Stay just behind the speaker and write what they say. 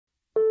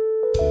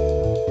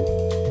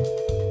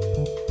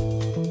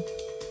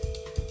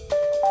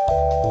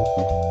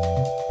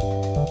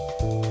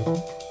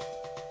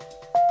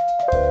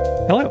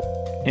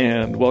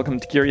and welcome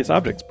to Curious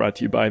Objects, brought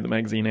to you by the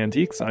magazine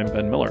Antiques. I'm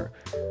Ben Miller.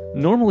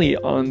 Normally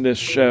on this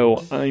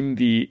show, I'm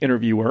the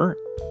interviewer,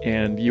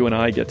 and you and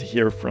I get to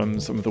hear from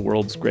some of the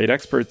world's great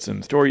experts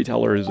and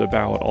storytellers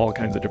about all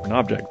kinds of different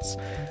objects.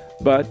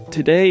 But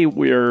today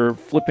we're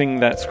flipping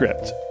that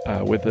script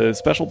with a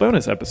special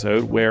bonus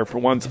episode where, for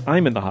once,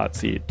 I'm in the hot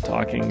seat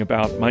talking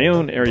about my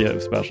own area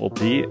of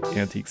specialty,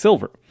 antique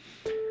silver.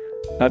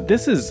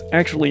 This is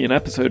actually an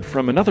episode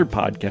from another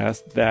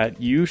podcast that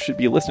you should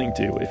be listening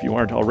to if you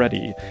aren't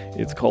already.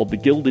 It's called The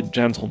Gilded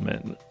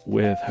Gentleman,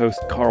 with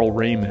host Carl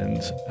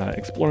Raymond,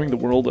 exploring the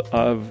world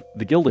of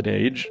the Gilded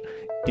Age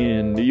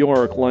in New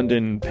York,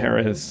 London,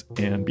 Paris,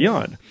 and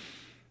beyond.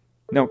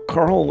 Now,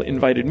 Carl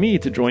invited me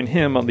to join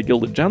him on The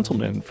Gilded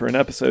Gentleman for an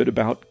episode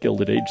about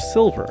Gilded-Age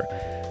silver.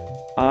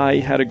 I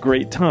had a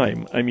great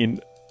time. I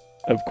mean,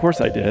 of course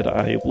I did.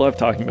 I love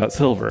talking about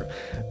silver.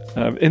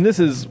 And this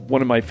is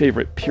one of my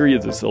favorite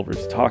periods of silver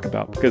to talk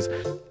about because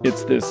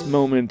it's this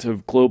moment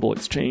of global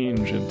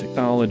exchange and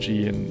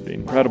technology and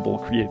incredible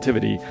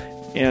creativity.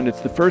 And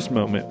it's the first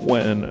moment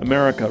when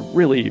America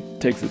really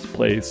takes its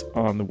place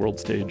on the world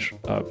stage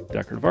of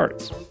decorative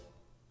arts.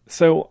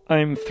 So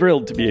I'm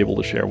thrilled to be able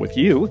to share with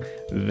you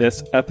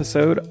this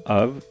episode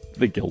of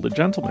The Gilded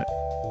Gentleman.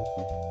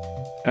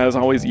 As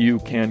always, you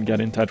can get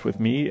in touch with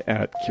me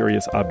at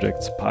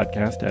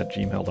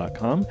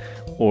curiousobjectspodcast@gmail.com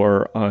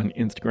or on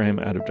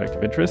Instagram at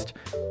Objective Interest.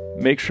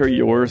 Make sure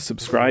you're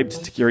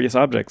subscribed to Curious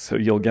Objects so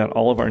you'll get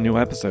all of our new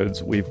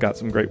episodes. We've got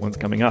some great ones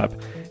coming up.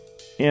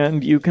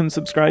 And you can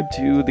subscribe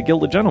to The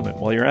Gilded Gentleman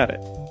while you're at it.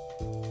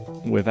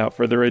 Without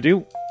further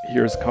ado,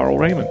 here's Carl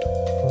Raymond.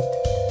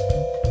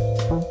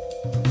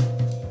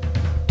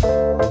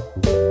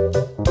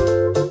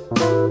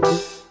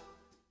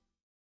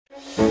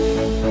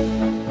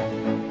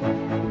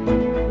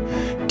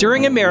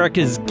 During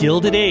America's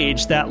Gilded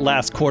Age, that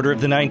last quarter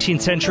of the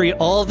 19th century,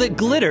 all that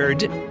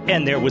glittered,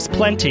 and there was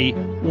plenty,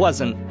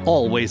 wasn't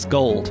always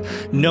gold.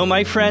 No,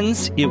 my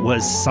friends, it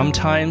was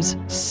sometimes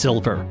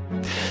silver.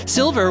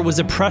 Silver was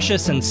a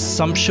precious and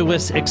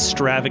sumptuous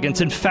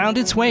extravagance and found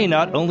its way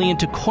not only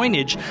into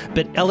coinage,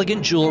 but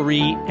elegant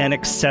jewelry and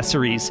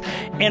accessories.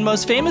 And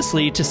most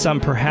famously, to some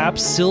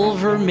perhaps,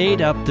 silver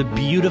made up the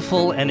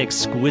beautiful and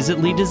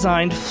exquisitely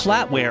designed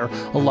flatware,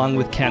 along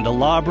with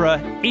candelabra,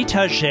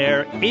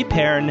 étagères,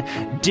 épergne,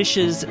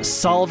 dishes,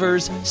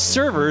 salvers,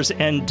 servers,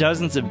 and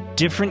dozens of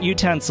different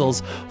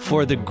utensils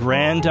for the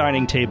grand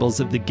dining tables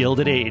of the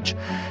Gilded Age.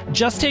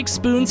 Just take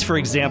spoons, for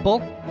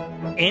example.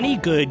 Any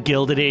good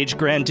Gilded Age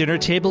grand dinner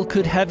table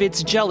could have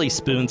its jelly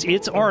spoons,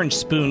 its orange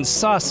spoons,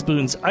 sauce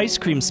spoons, ice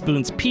cream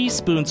spoons, pea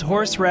spoons,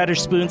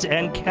 horseradish spoons,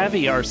 and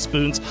caviar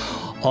spoons,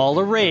 all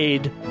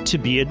arrayed to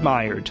be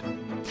admired.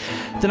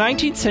 The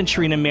 19th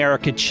century in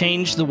America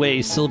changed the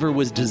way silver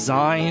was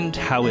designed,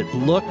 how it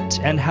looked,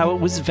 and how it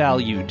was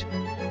valued.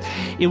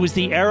 It was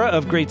the era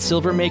of great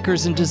silver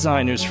makers and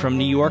designers, from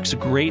New York's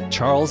great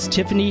Charles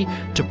Tiffany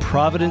to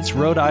Providence,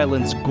 Rhode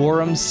Island's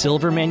Gorham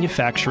Silver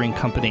Manufacturing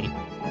Company.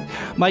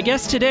 My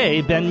guest today,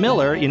 Ben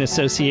Miller, in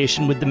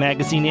association with the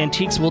magazine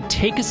Antiques, will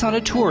take us on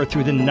a tour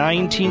through the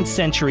 19th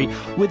century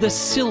with a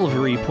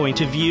silvery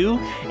point of view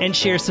and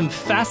share some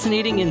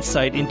fascinating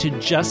insight into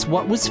just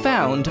what was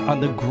found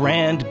on the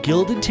grand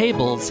gilded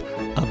tables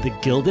of the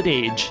Gilded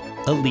Age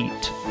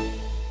elite.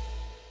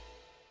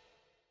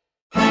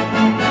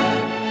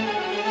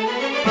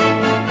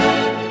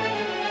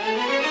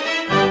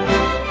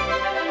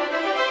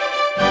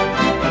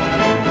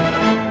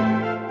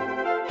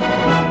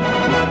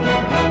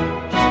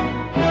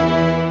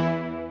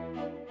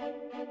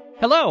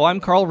 Hello, I'm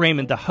Carl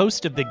Raymond, the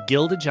host of the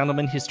Gilded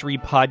Gentleman History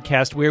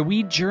Podcast, where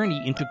we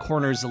journey into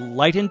corners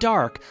light and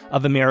dark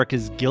of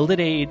America's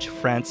Gilded Age,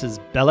 France's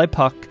Belle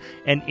Époque,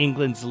 and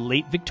England's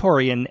late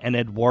Victorian and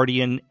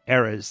Edwardian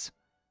eras.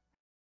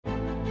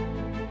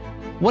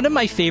 One of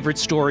my favorite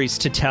stories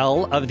to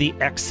tell of the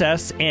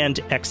excess and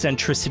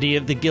eccentricity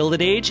of the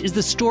Gilded Age is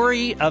the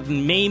story of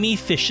Mamie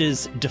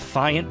Fish's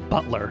defiant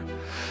butler.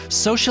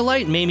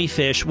 Socialite Mamie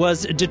Fish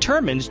was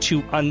determined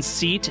to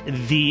unseat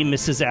the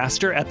Mrs.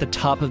 Astor at the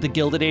top of the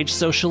Gilded Age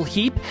social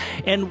heap,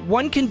 and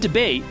one can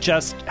debate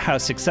just how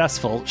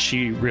successful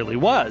she really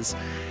was.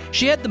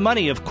 She had the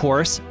money, of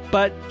course,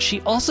 but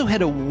she also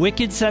had a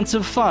wicked sense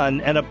of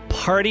fun, and a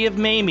party of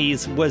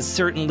Mamies was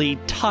certainly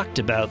talked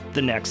about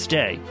the next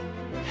day.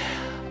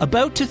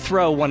 About to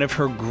throw one of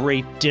her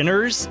great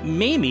dinners,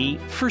 Mamie,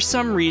 for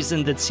some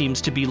reason that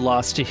seems to be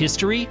lost to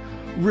history,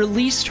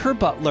 released her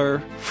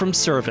butler from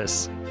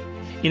service.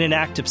 In an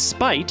act of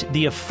spite,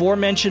 the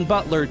aforementioned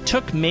butler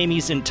took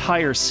Mamie's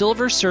entire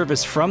silver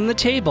service from the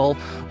table,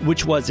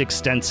 which was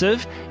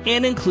extensive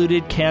and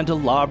included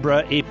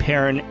candelabra,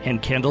 épergne,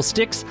 and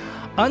candlesticks,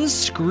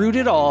 unscrewed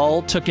it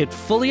all, took it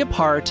fully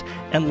apart,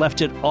 and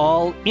left it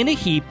all in a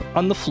heap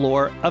on the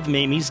floor of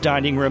Mamie's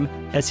dining room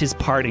as his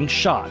parting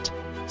shot.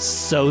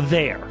 So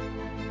there.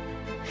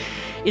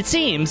 It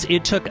seems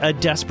it took a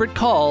desperate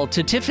call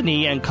to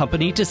Tiffany and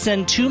Company to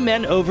send two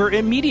men over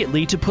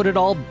immediately to put it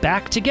all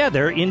back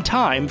together in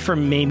time for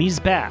Mamie's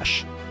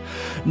bash.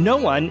 No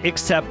one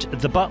except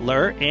the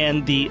butler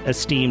and the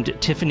esteemed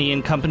Tiffany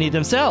and Company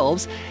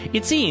themselves,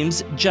 it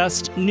seems,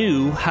 just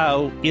knew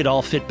how it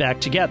all fit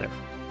back together.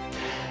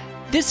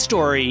 This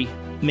story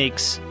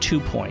makes 2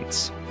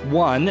 points.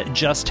 One,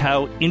 just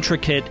how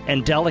intricate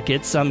and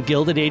delicate some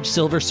Gilded Age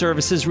silver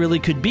services really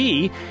could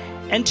be.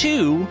 And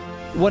two,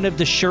 one of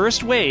the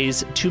surest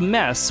ways to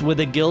mess with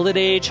a Gilded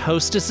Age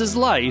hostess's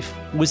life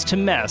was to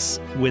mess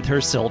with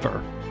her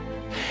silver.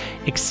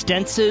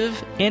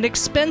 Extensive and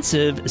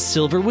expensive,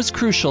 silver was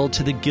crucial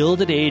to the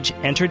Gilded Age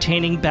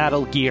entertaining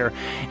battle gear,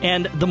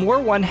 and the more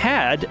one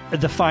had,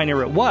 the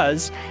finer it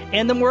was,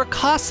 and the more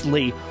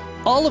costly,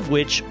 all of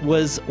which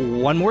was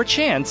one more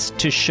chance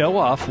to show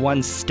off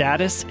one's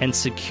status and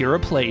secure a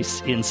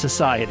place in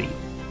society.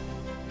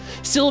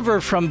 Silver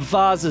from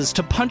vases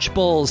to punch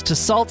bowls to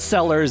salt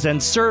cellars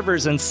and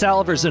servers and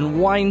salvers and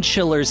wine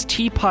chillers,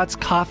 teapots,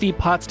 coffee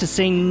pots, to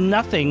say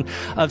nothing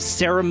of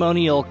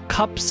ceremonial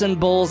cups and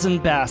bowls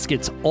and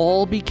baskets,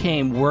 all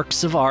became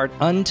works of art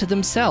unto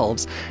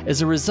themselves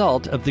as a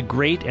result of the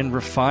great and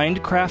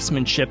refined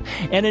craftsmanship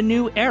and a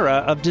new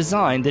era of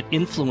design that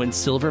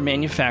influenced silver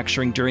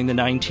manufacturing during the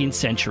 19th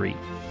century.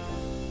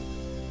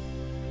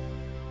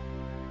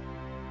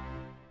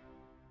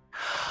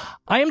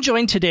 I am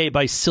joined today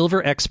by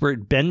silver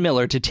expert Ben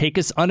Miller to take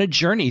us on a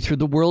journey through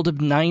the world of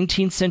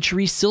 19th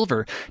century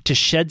silver, to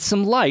shed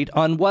some light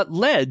on what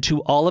led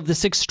to all of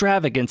this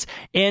extravagance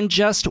and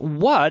just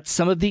what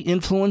some of the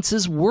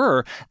influences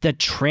were that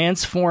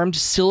transformed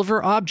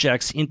silver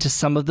objects into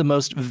some of the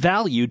most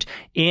valued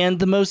and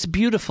the most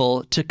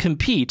beautiful to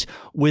compete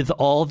with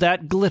all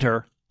that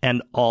glitter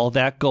and all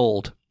that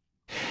gold.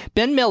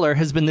 Ben Miller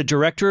has been the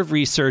Director of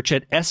Research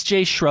at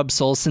S.J.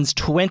 Shrubsole since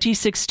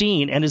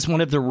 2016 and is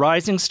one of the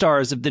rising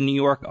stars of the New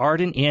York art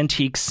and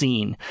antique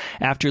scene.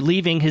 After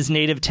leaving his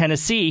native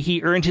Tennessee,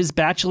 he earned his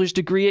bachelor's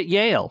degree at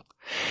Yale.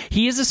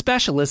 He is a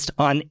specialist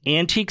on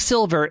antique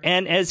silver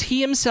and, as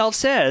he himself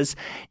says,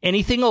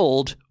 anything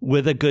old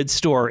with a good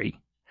story.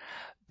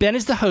 Ben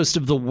is the host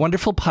of the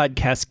wonderful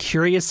podcast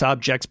Curious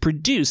Objects,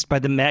 produced by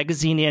the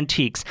magazine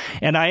Antiques,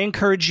 and I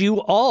encourage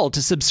you all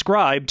to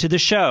subscribe to the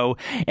show,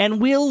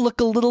 and we'll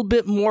look a little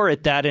bit more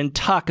at that and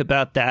talk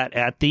about that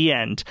at the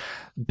end.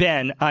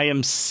 Ben, I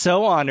am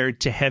so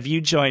honored to have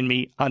you join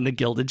me on The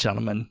Gilded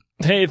Gentleman.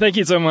 Hey, thank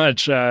you so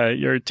much.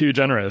 You're too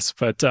generous,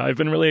 but I've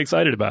been really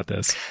excited about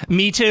this.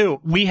 Me too.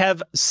 We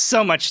have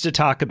so much to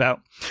talk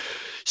about.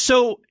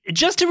 So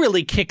just to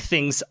really kick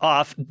things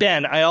off,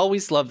 Ben, I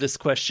always love this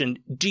question.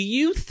 Do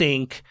you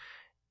think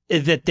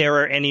that there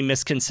are any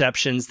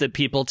misconceptions that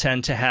people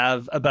tend to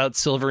have about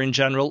silver in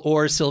general,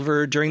 or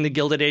silver during the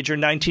Gilded Age or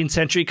 19th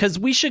century? Because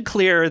we should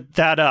clear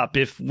that up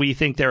if we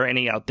think there are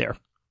any out there.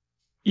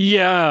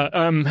 Yeah.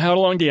 How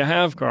long do you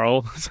have,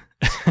 Carl?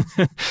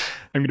 I'm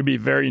going to be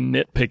very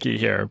nitpicky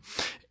here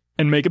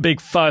and make a big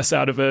fuss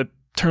out of a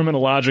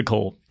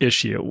terminological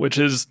issue, which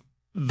is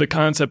the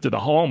concept of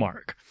the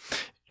hallmark.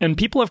 And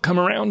people have come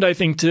around, I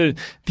think, to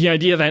the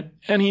idea that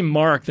any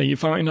mark that you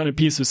find on a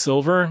piece of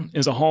silver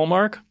is a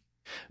hallmark.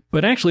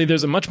 But actually,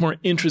 there's a much more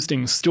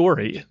interesting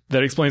story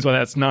that explains why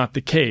that's not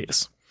the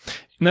case.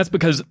 And that's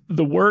because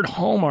the word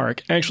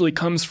hallmark actually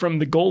comes from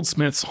the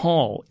Goldsmiths'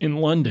 Hall in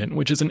London,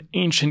 which is an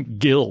ancient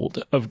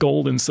guild of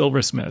gold and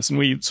silversmiths. And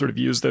we sort of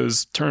use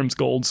those terms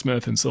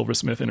goldsmith and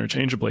silversmith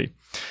interchangeably.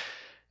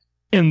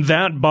 And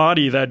that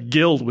body, that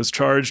guild, was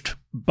charged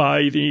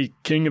by the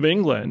King of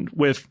England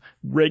with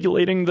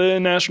regulating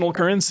the national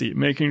currency,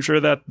 making sure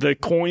that the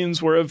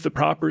coins were of the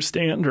proper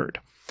standard.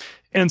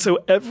 And so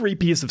every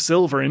piece of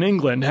silver in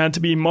England had to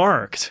be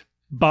marked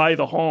by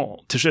the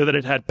Hall to show that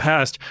it had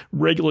passed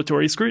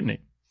regulatory scrutiny.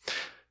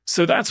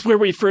 So that's where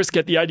we first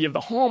get the idea of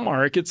the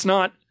hallmark. It's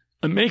not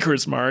a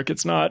maker's mark.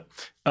 It's not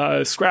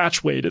a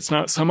scratch weight. It's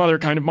not some other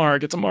kind of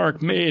mark. It's a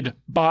mark made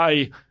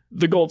by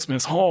the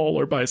Goldsmiths' Hall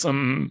or by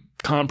some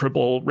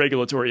comparable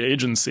regulatory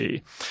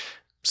agency.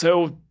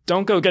 So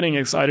don't go getting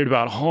excited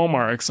about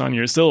hallmarks on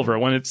your silver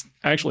when it's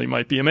actually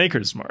might be a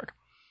maker's mark.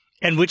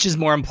 And which is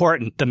more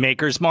important, the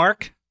maker's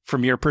mark,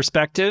 from your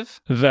perspective?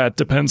 That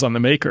depends on the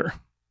maker.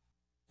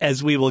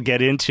 As we will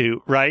get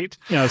into, right?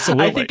 Yeah,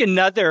 absolutely. I think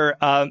another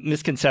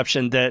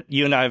misconception that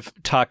you and I have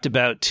talked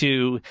about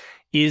too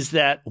is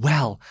that,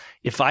 well,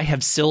 if I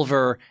have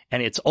silver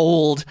and it's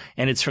old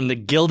and it's from the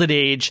Gilded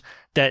Age,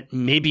 that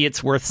maybe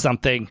it's worth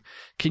something.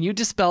 Can you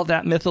dispel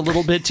that myth a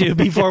little bit too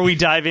before we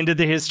dive into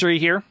the history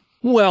here?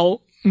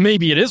 Well,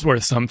 maybe it is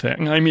worth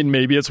something. I mean,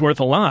 maybe it's worth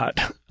a lot.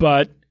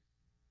 But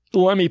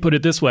let me put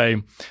it this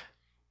way.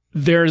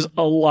 There's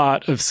a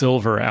lot of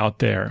silver out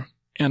there,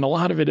 and a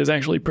lot of it is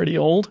actually pretty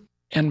old,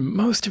 and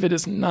most of it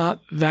is not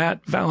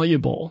that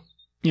valuable.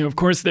 You know, of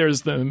course,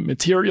 there's the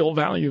material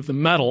value of the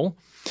metal,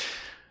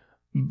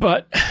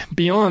 but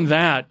beyond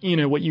that, you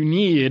know, what you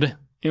need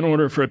in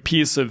order for a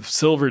piece of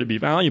silver to be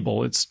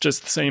valuable, it's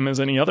just the same as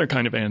any other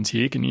kind of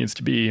antique. It needs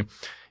to be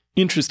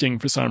interesting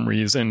for some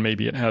reason.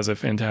 Maybe it has a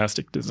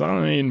fantastic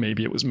design.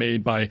 Maybe it was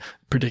made by a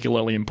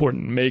particularly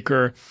important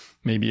maker.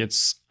 Maybe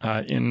it's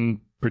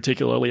in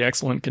particularly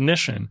excellent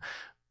condition.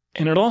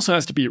 And it also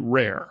has to be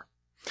rare,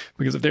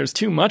 because if there's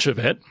too much of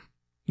it,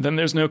 then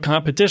there's no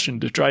competition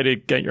to try to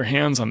get your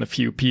hands on the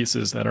few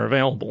pieces that are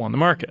available on the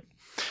market.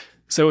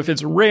 So if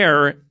it's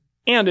rare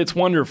and it's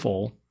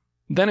wonderful,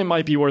 then it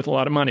might be worth a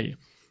lot of money.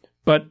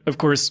 But of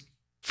course,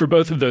 for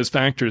both of those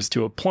factors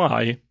to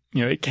apply,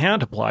 it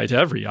can't apply to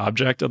every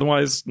object.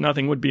 Otherwise,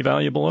 nothing would be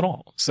valuable at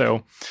all.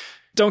 So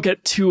don't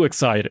get too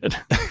excited.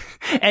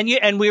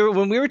 And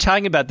when we were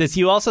talking about this,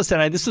 you also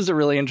said, this was a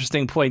really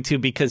interesting point too,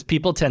 because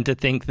people tend to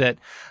think that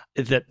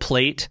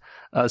plate,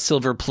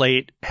 silver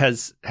plate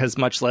has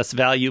much less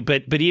value.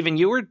 But even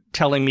you were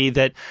telling me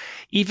that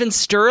even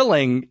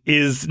sterling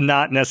is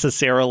not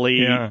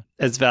necessarily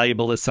as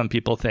valuable as some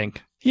people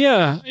think.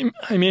 Yeah.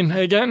 I mean,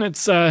 again,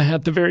 it's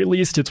at the very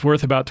least, it's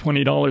worth about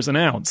 $20 an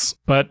ounce.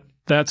 But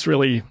that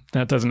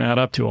doesn't add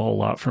up to a whole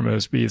lot for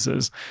most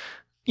pieces.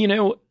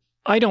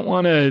 I don't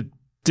want to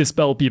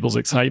dispel people's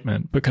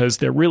excitement because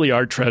there really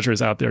are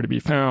treasures out there to be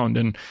found.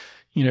 And,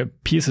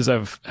 pieces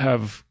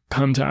have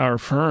come to our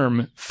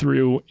firm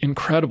through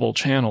incredible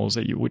channels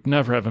that you would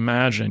never have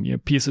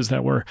imagined. Pieces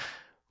that were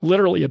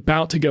literally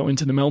about to go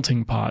into the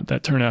melting pot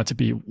that turn out to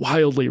be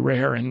wildly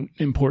rare and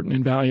important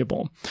and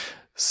valuable.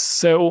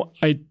 So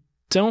I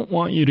don't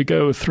want you to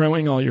go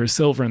throwing all your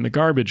silver in the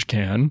garbage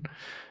can.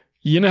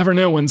 You never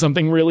know when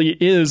something really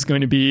is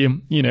going to be,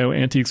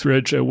 Antiques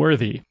Roadshow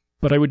worthy.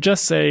 But I would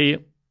just say,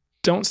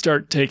 don't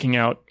start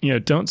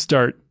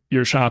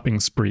your shopping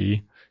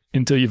spree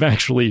until you've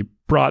actually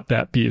brought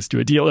that piece to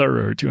a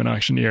dealer or to an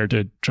auctioneer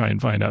to try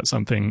and find out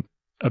something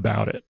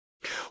about it.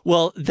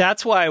 Well,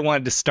 that's why I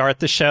wanted to start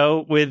the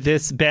show with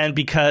this, Ben,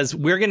 because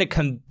we're going to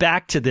come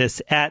back to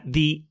this at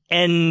the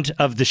end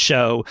of the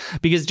show,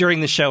 because during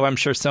the show, I'm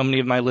sure so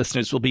many of my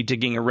listeners will be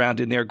digging around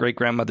in their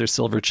great-grandmother's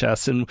silver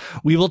chests, and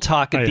we will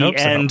talk at the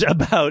end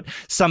about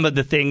some of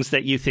the things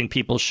that you think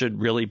people should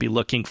really be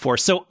looking for.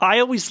 So I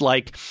always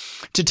like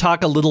to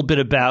talk a little bit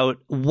about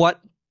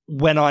what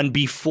went on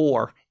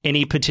before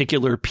any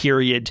particular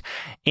period.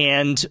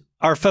 And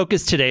our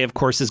focus today, of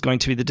course, is going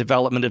to be the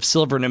development of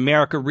silver in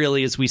America,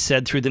 really, as we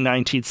said, through the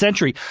 19th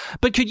century.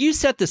 But could you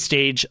set the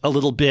stage a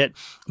little bit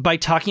by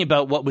talking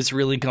about what was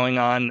really going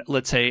on,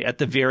 let's say, at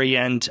the very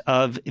end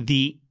of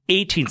the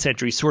 18th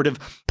century, sort of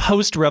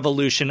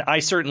post-revolution? I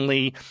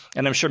certainly,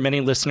 and I'm sure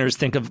many listeners,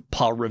 think of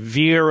Paul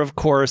Revere, of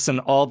course, and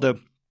all the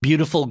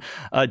beautiful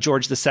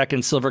George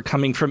II silver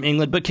coming from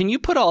England. But can you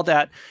put all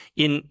that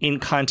in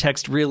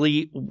context,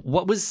 really?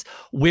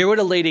 Where would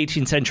a late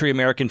 18th century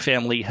American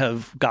family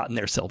have gotten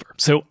their silver?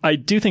 So I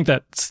do think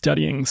that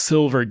studying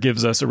silver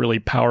gives us a really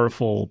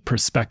powerful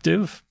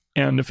perspective.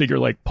 And a figure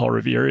like Paul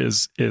Revere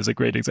is a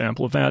great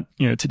example of that.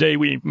 Today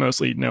we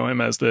mostly know him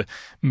as the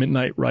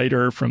Midnight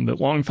Rider from the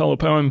Longfellow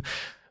poem.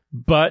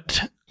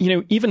 But,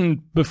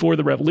 even before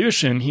the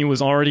revolution, he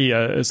was already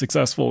a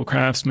successful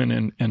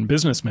craftsman and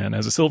businessman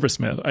as a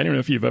silversmith. I don't know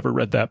if you've ever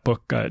read that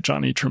book,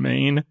 Johnny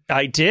Tremain.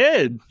 I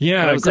did.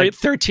 Yeah. I was like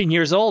 13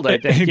 years old, I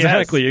think.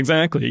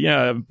 Exactly.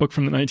 Yeah, a book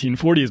from the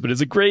 1940s, but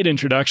it's a great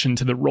introduction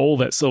to the role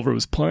that silver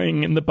was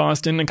playing in the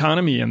Boston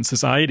economy and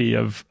society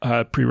of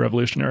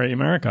pre-revolutionary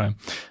America.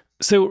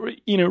 So,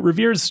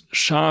 Revere's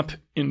shop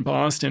in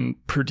Boston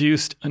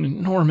produced an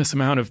enormous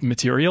amount of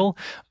material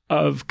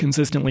of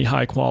consistently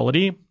high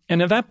quality.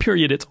 And at that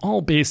period, it's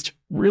all based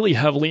really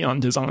heavily on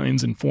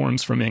designs and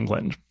forms from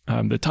England.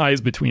 The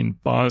ties between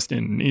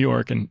Boston, New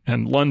York,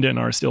 and London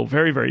are still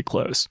very, very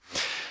close.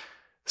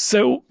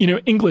 So,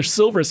 English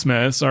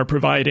silversmiths are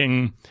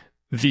providing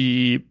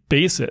the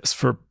basis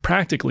for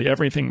practically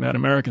everything that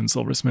American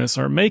silversmiths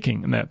are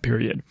making in that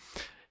period.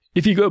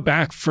 If you go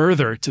back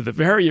further to the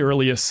very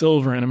earliest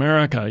silver in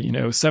America,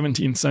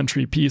 17th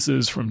century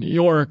pieces from New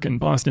York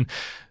and Boston,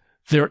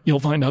 there you'll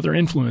find other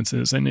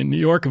influences. And in New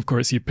York, of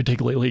course, you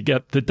particularly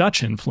get the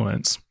Dutch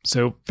influence.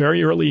 So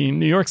very early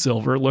New York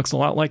silver looks a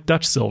lot like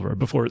Dutch silver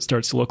before it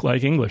starts to look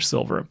like English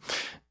silver.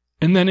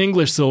 And then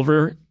English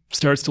silver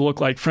starts to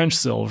look like French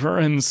silver.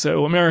 And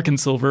so American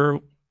silver,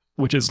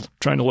 which is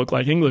trying to look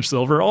like English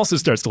silver, also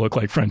starts to look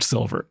like French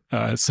silver.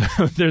 So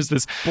there's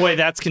this... Boy,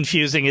 that's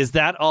confusing. Is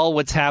that all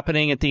what's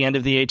happening at the end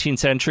of the 18th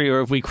century, or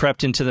have we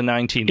crept into the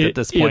 19th at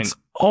this point? It's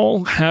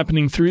all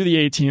happening through the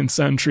 18th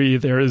century.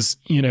 There's,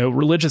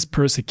 religious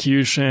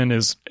persecution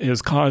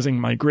is causing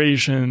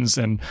migrations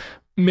and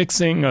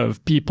mixing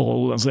of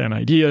peoples and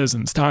ideas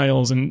and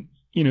styles. And,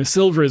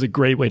 silver is a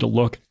great way to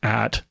look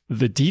at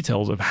the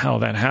details of how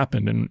that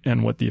happened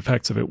and what the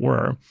effects of it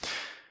were.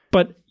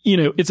 But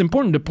it's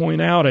important to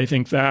point out, I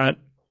think, that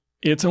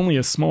it's only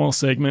a small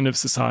segment of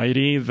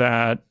society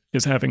that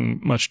is having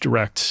much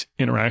direct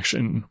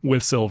interaction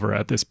with silver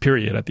at this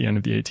period at the end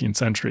of the 18th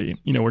century.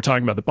 We're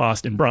talking about the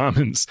Boston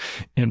Brahmins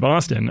in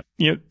Boston.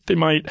 They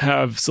might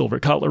have silver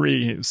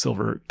cutlery,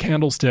 silver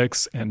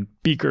candlesticks and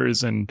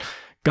beakers and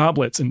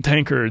goblets and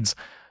tankards.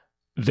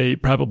 They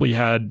probably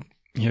had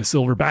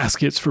silver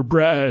baskets for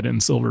bread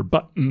and silver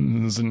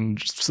buttons and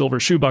silver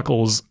shoe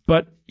buckles.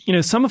 But,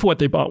 some of what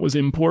they bought was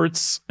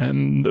imports,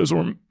 and those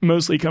were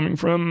mostly coming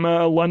from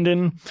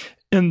London.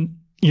 And,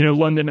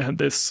 London had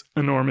this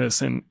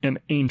enormous and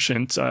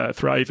ancient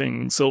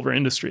thriving silver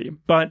industry.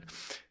 But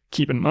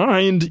keep in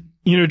mind,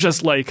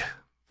 just like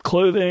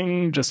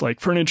clothing, just like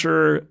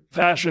furniture,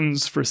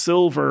 fashions for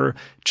silver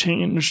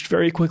changed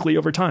very quickly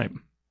over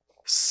time.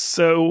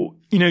 So,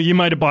 you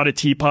might have bought a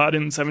teapot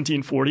in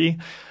 1740,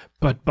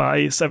 but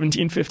by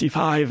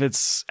 1755,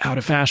 it's out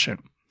of fashion.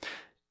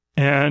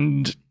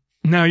 And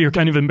now you're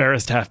kind of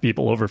embarrassed to have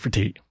people over for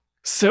tea.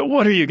 So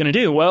what are you going to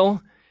do?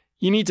 Well,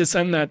 you need to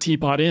send that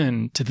teapot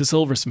in to the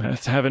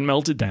silversmith, have it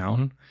melted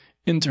down,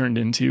 and turned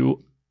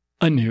into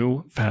a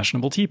new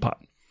fashionable teapot.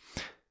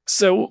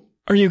 So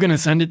are you going to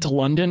send it to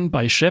London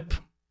by ship,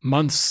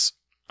 months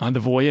on the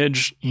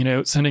voyage,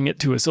 sending it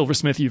to a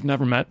silversmith you've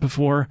never met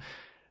before,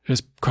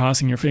 just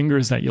crossing your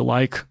fingers that you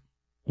like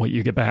what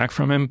you get back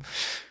from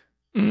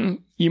him?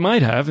 You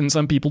might have, and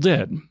some people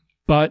did.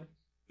 But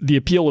the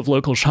appeal of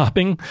local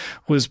shopping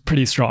was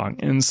pretty strong.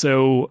 And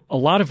so a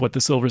lot of what the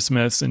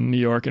silversmiths in New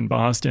York and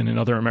Boston and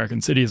other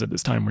American cities at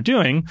this time were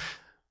doing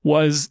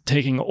was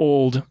taking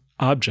old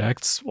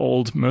objects,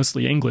 old,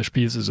 mostly English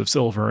pieces of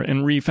silver,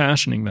 and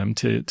refashioning them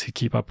to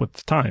keep up with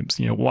the times.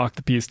 Walk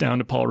the piece down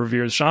to Paul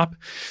Revere's shop,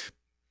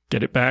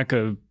 get it back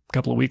a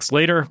couple of weeks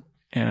later,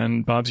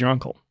 and Bob's your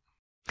uncle.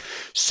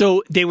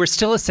 So they were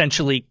still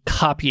essentially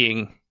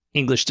copying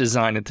English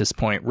design at this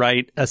point,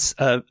 right?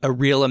 A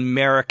real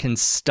American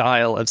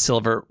style of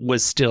silver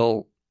was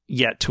still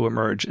yet to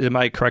emerge. Am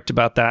I correct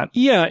about that?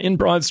 Yeah, in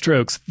broad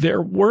strokes,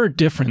 there were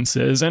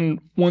differences.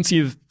 And once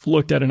you've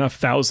looked at enough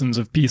thousands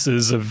of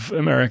pieces of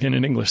American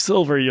and English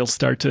silver, you'll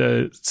start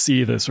to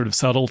see the sort of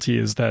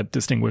subtleties that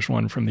distinguish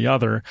one from the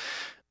other.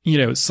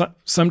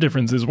 Some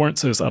differences weren't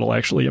so subtle,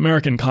 actually.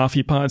 American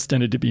coffee pots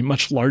tended to be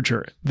much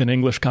larger than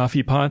English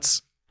coffee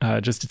pots,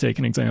 just to take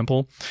an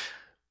example.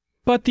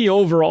 But the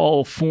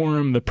overall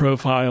form, the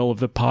profile of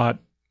the pot,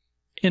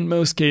 in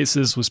most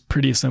cases was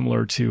pretty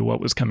similar to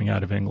what was coming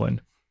out of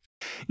England.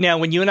 Now,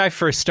 when you and I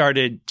first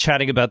started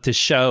chatting about this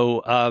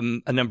show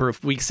a number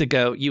of weeks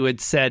ago, you had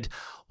said,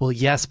 well,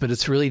 yes, but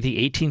it's really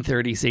the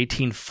 1830s,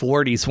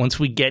 1840s, once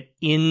we get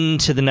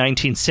into the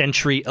 19th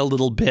century a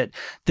little bit,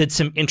 that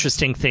some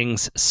interesting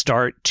things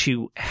start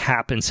to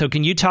happen. So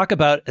can you talk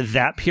about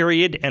that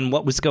period and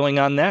what was going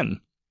on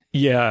then?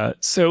 Yeah,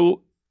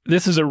 so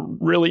this is a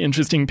really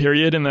interesting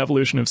period in the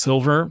evolution of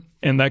silver,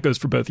 and that goes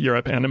for both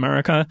Europe and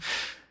America,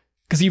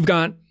 because you've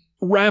got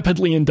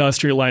rapidly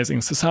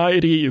industrializing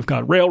society, you've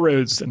got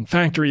railroads and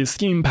factories,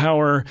 steam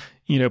power,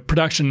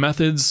 production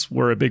methods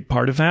were a big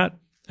part of that.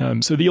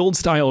 So the old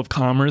style of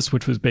commerce,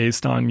 which was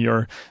based on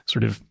your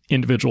sort of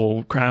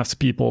individual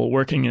craftspeople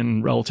working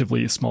in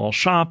relatively small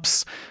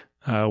shops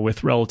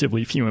with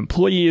relatively few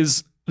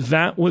employees,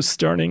 that was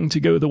starting to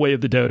go the way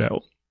of the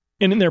dodo.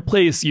 And in their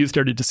place, you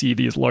started to see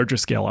these larger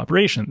scale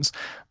operations.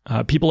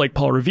 People like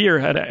Paul Revere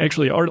had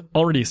actually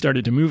already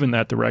started to move in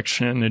that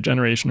direction a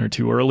generation or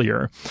two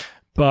earlier.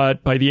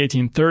 But by the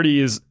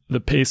 1830s, the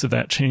pace of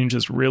that change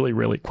is really,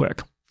 really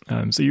quick.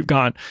 So you've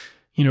got,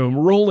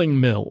 rolling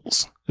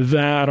mills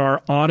that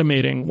are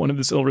automating one of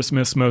the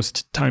silversmith's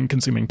most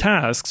time-consuming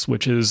tasks,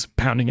 which is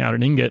pounding out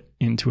an ingot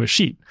into a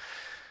sheet.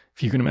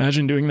 If you can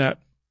imagine doing that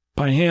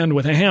by hand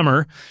with a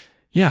hammer,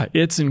 yeah,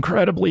 it's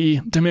incredibly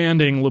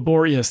demanding,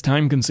 laborious,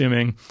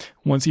 time-consuming.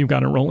 Once you've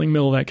got a rolling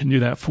mill that can do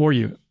that for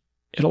you,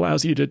 it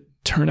allows you to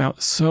turn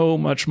out so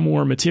much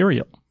more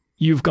material.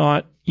 You've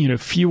got,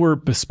 fewer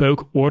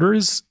bespoke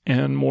orders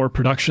and more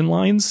production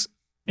lines.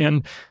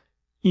 And,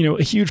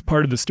 a huge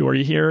part of the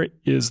story here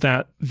is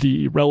that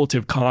the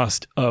relative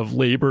cost of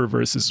labor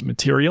versus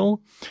material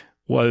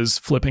was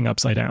flipping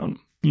upside down.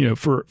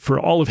 For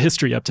all of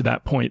history up to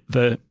that point,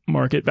 the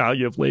market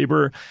value of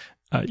labor,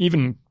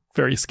 even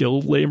very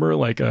skilled labor,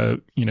 like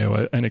an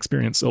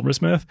experienced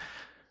silversmith,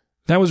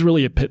 that was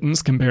really a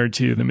pittance compared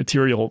to the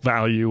material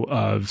value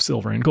of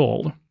silver and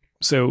gold.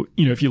 So,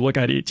 if you look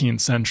at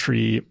 18th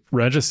century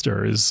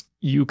registers,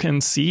 you can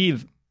see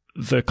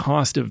the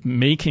cost of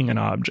making an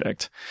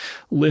object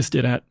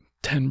listed at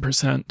 10%,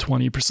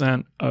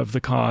 20% of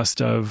the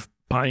cost of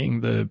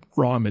buying the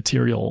raw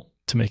material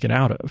to make it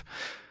out of.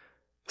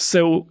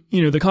 So,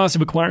 the cost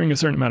of acquiring a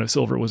certain amount of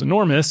silver was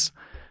enormous,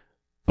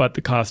 but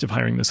the cost of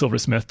hiring the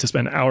silversmith to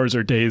spend hours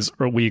or days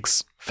or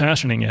weeks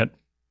fashioning it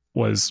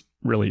was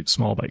really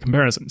small by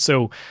comparison.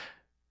 So,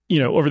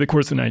 over the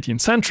course of the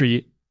 19th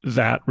century,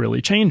 that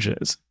really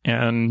changes,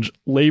 and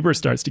labor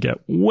starts to get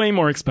way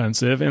more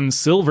expensive and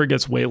silver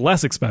gets way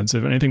less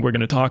expensive. And I think we're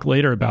going to talk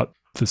later about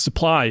the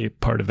supply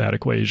part of that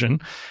equation.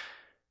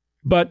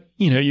 But,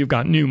 you've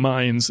got new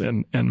mines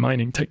and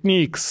mining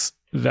techniques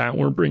that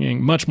were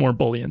bringing much more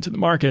bullion to the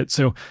market.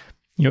 So,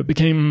 it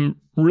became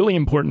really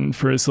important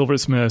for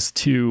silversmiths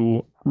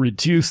to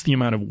reduce the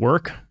amount of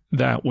work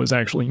that was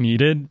actually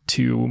needed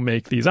to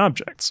make these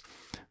objects.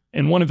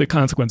 And one of the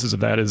consequences of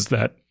that is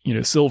that,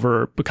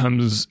 silver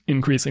becomes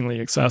increasingly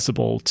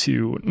accessible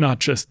to not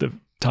just the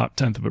top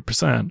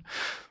 0.1%,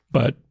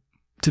 but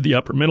to the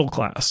upper middle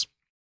class.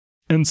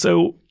 And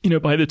so,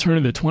 by the turn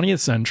of the 20th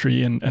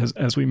century, and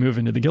as we move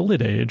into the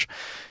Gilded Age,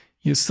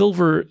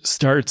 silver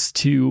starts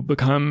to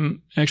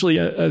become actually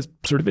a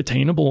sort of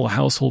attainable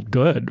household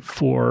good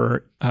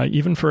for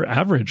even for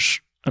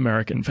average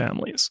American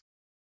families.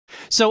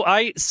 So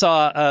I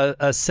saw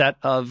a set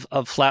of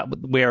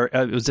flatware.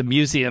 It was a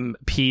museum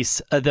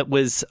piece that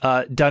was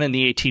done in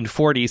the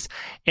 1840s.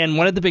 And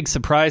one of the big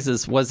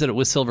surprises was that it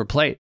was silver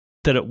plate,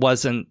 that it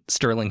wasn't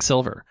sterling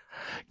silver.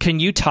 Can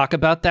you talk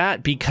about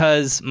that?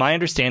 Because my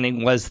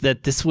understanding was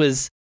that this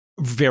was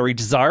very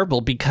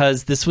desirable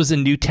because this was a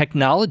new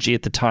technology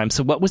at the time.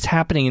 So what was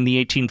happening in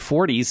the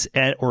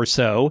 1840s or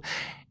so,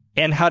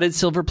 and how did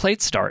silver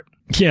plate start?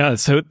 Yeah,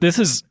 so this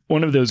is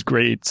one of those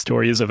great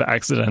stories of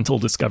accidental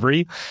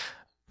discovery.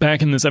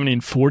 Back in the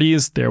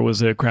 1740s, there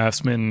was a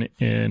craftsman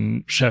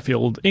in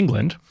Sheffield,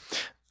 England.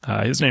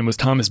 His name was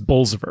Thomas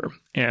Bolsover,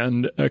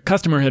 and a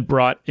customer had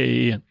brought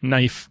a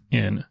knife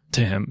in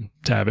to him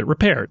to have it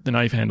repaired. The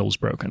knife handle was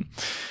broken,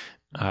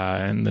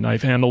 and the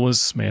knife handle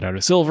was made out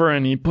of silver,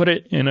 and he put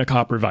it in a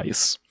copper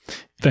vise.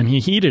 Then he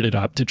heated it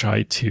up to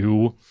try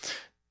to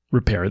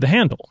repair the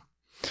handle.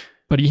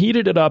 But he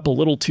heated it up a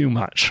little too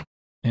much,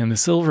 and the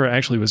silver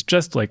actually was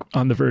just like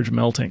on the verge of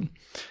melting.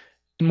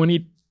 And when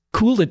he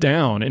cooled it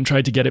down and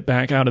tried to get it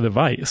back out of the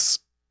vise,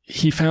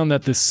 he found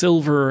that the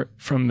silver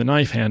from the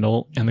knife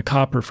handle and the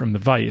copper from the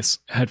vise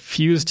had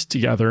fused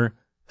together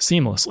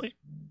seamlessly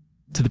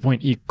to the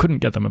point he couldn't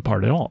get them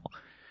apart at all.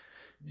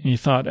 And he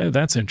thought, oh,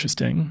 that's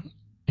interesting.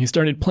 He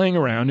started playing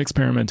around,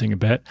 experimenting a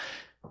bit.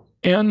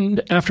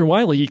 And after a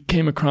while, he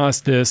came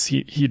across this,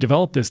 he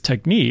developed this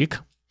technique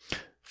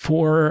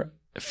for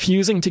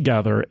fusing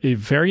together a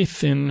very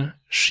thin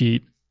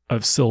sheet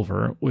of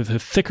silver with a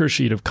thicker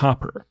sheet of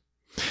copper.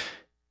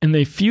 And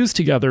they fuse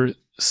together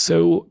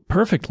so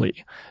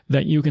perfectly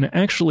that you can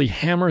actually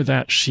hammer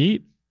that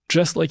sheet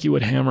just like you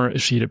would hammer a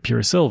sheet of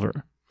pure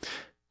silver,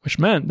 which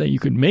meant that you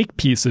could make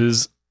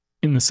pieces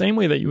in the same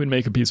way that you would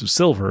make a piece of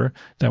silver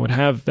that would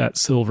have that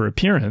silver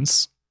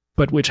appearance,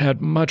 but which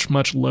had much,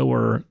 much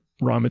lower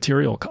raw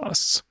material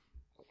costs.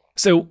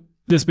 So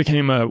this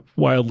became a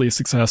wildly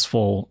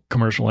successful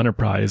commercial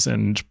enterprise,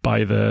 and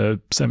by the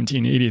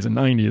 1780s and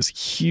 90s,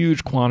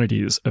 huge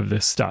quantities of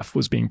this stuff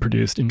was being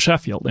produced in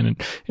Sheffield, and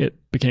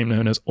it became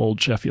known as Old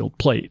Sheffield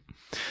Plate.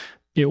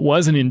 It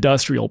was an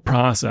industrial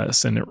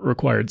process, and it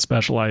required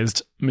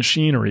specialized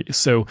machinery,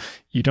 so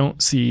you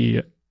don't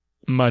see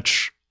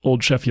much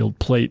Old Sheffield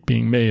Plate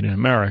being made in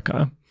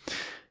America.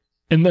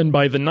 And then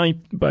by the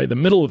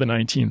middle of the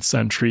 19th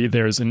century,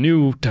 there's a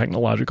new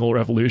technological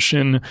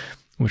revolution,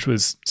 which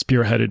was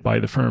spearheaded by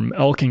the firm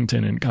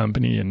Elkington and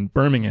Company in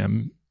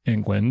Birmingham,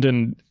 England.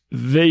 And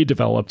they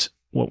developed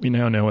what we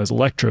now know as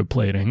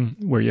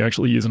electroplating, where you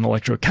actually use an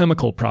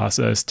electrochemical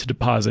process to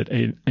deposit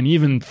an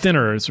even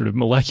thinner sort of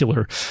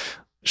molecular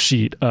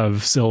sheet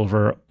of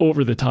silver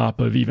over the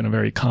top of even a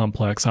very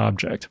complex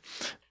object.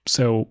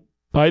 So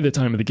by the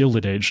time of the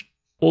Gilded Age,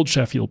 Old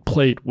Sheffield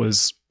Plate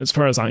was, as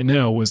far as I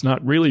know, was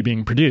not really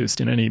being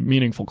produced in any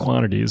meaningful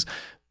quantities,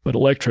 but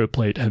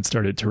electroplate had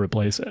started to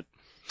replace it.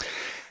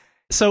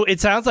 So it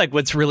sounds like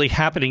what's really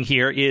happening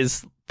here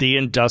is the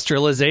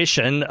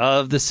industrialization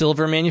of the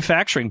silver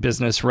manufacturing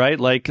business, right?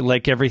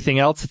 Like everything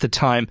else at the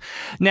time.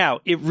 Now,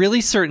 it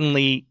really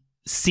certainly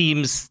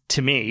seems to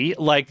me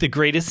like the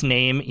greatest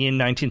name in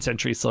 19th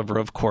century silver,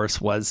 of course,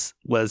 was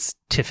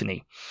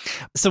Tiffany.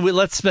 So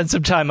let's spend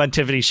some time on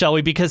Tiffany, shall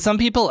we? Because some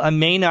people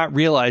may not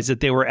realize that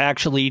there were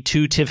actually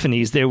two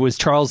Tiffany's. There was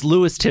Charles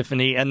Louis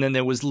Tiffany, and then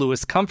there was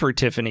Louis Comfort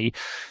Tiffany.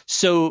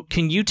 So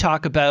can you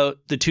talk about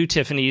the two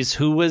Tiffany's,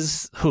 who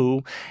was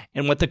who,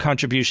 and what the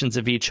contributions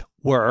of each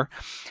were,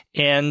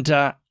 and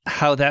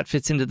how that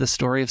fits into the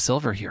story of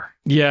silver here?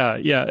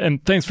 Yeah.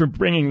 And thanks for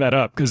bringing that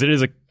up, because it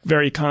is a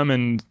very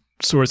common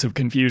source of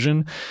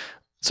confusion.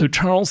 So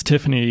Charles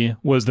Tiffany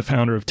was the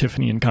founder of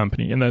Tiffany and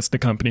Company, and that's the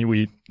company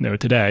we know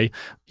today.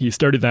 He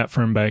started that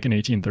firm back in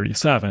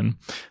 1837.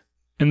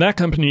 And that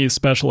company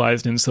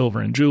specialized in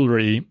silver and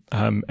jewelry,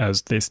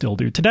 as they still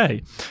do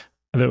today.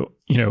 Although,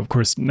 of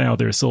course, now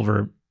their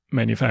silver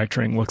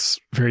manufacturing looks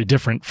very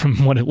different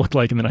from what it looked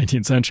like in the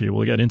 19th century.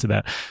 We'll get into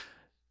that.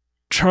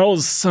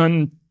 Charles'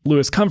 son,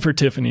 Louis Comfort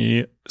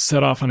Tiffany,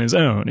 set off on his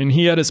own, and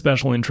he had a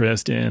special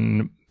interest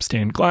in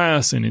stained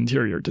glass and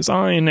interior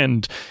design,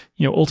 and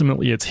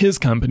ultimately it's his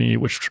company,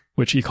 which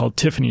he called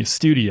Tiffany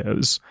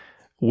Studios,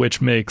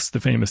 which makes the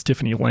famous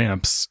Tiffany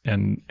lamps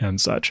and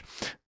such.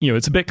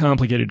 It's a bit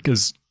complicated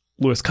because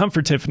Louis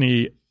Comfort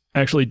Tiffany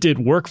actually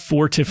did work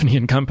for Tiffany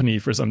and Company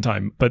for some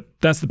time, but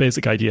that's the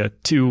basic idea: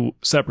 two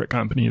separate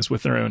companies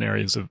with their own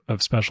areas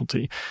of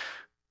specialty.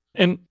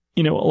 And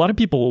a lot of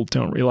people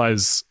don't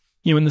realize,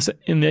 in the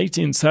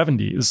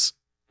 1870s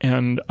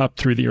and up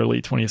through the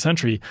early 20th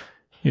century,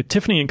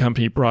 Tiffany and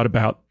Company brought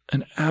about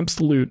an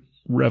absolute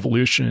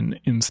revolution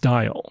in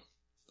style,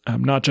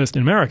 not just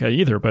in America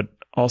either, but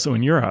also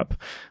in Europe.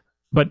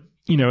 But,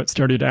 it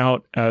started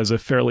out as a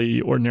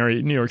fairly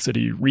ordinary New York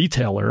City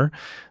retailer.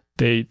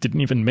 They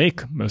didn't even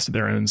make most of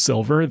their own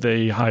silver.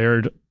 They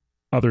hired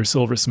other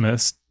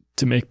silversmiths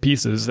to make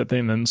pieces that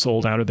they then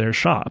sold out of their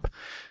shop.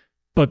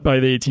 But by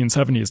the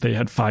 1870s, they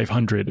had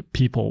 500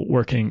 people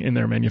working in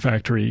their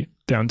manufactory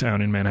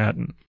downtown in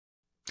Manhattan.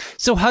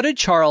 So how did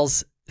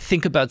Charles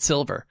think about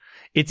silver?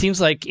 It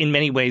seems like in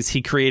many ways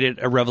he created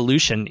a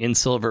revolution in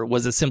silver.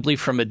 Was it simply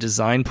from a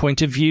design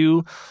point of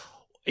view?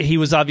 He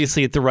was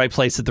obviously at the right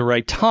place at the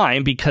right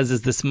time, because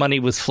as this money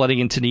was flooding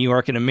into New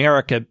York and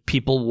America,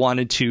 people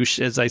wanted to,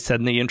 as I said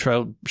in the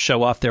intro,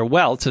 show off their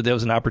wealth. So there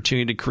was an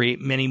opportunity to create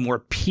many more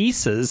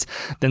pieces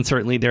than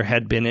certainly there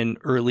had been in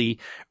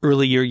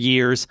earlier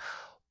years.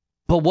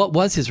 But what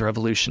was his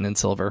revolution in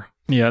silver?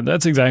 Yeah,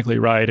 that's exactly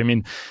right. I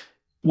mean,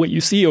 what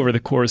you see over the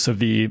course of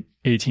the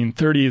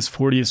 1830s,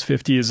 40s,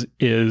 50s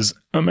is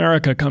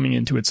America coming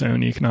into its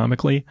own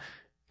economically.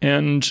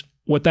 And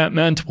what that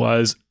meant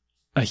was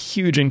a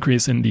huge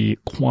increase in the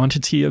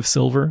quantity of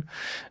silver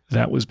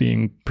that was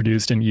being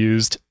produced and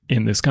used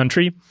in this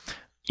country.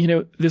 You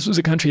know, this was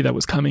a country that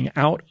was coming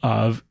out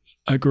of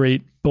a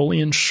great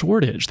bullion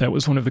shortage. That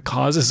was one of the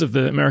causes of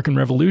the American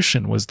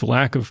Revolution, was the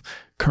lack of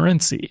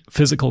currency,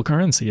 physical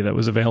currency that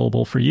was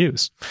available for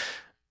use.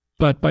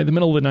 But by the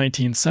middle of the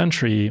 19th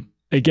century,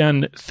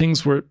 again,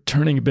 things were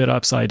turning a bit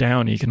upside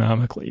down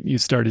economically. You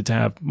started to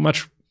have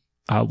much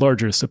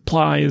larger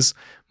supplies,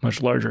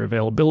 much larger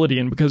availability,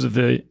 and because of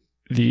the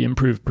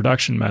improved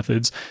production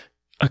methods,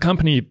 a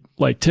company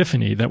like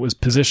Tiffany that was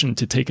positioned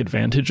to take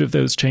advantage of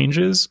those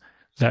changes,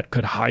 that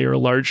could hire a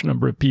large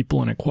number of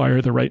people and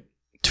acquire the right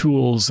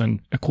tools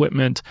and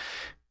equipment,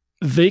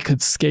 they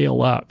could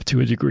scale up to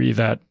a degree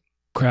that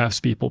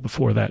craftspeople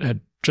before that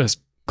had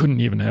just couldn't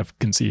even have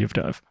conceived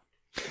of.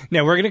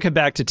 Now, we're going to come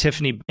back to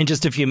Tiffany in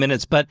just a few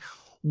minutes, but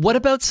what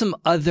about some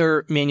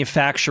other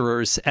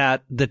manufacturers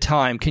at the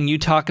time? Can you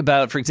talk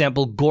about, for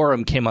example,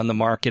 Gorham came on the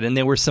market, and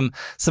there were some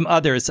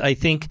others. I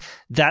think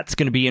that's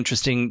going to be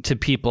interesting to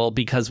people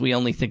because we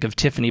only think of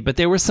Tiffany, but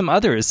there were some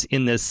others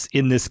in this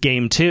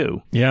game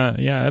too. Yeah,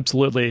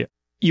 absolutely.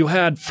 You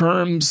had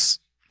firms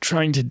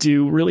trying to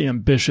do really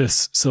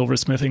ambitious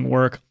silversmithing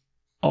work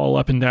all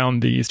up and down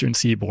the eastern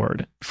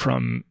seaboard,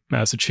 from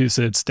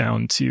Massachusetts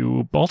down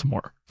to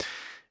Baltimore.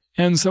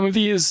 And some of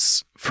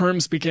these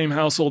firms became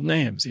household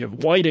names. You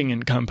have Whiting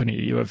and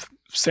Company, you have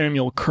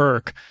Samuel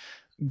Kirk.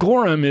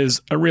 Gorham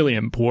is a really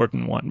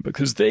important one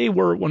because they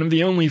were one of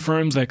the only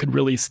firms that could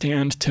really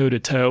stand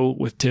toe-to-toe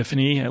with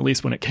Tiffany, at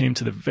least when it came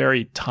to the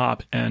very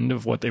top end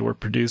of what they were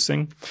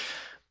producing.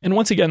 And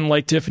once again,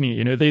 like Tiffany,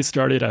 you know, they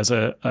started as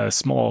a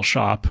small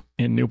shop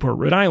in Newport,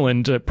 Rhode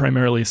Island,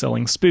 primarily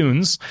selling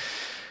spoons.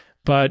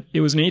 But it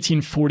was in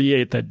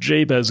 1848 that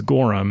Jabez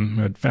Gorham,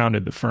 who had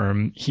founded the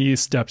firm, he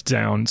stepped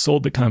down,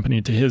 sold the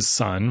company to his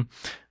son.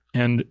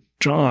 And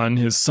John,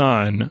 his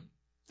son,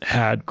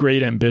 had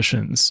great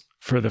ambitions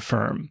for the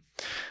firm.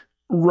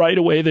 Right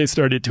away, they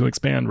started to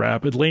expand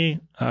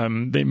rapidly.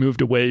 They moved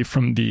away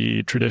from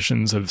the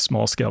traditions of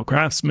small-scale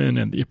craftsmen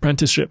and the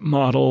apprenticeship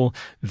model.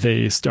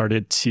 They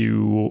started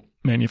to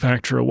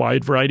manufacture a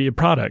wide variety of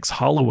products,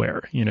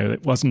 hollowware. You know,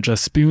 it wasn't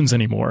just spoons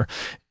anymore.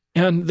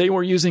 And they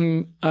were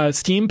using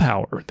steam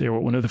power. They were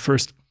one of the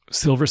first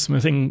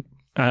silversmithing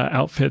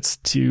outfits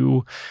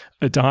to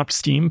adopt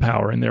steam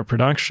power in their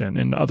production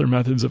and other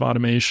methods of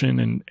automation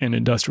and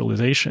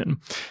industrialization.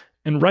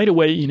 And right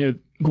away, you know,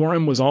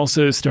 Gorham was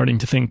also starting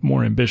to think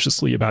more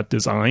ambitiously about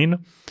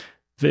design.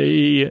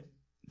 They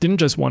didn't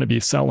just want to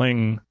be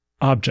selling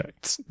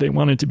objects. They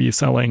wanted to be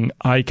selling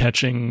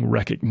eye-catching,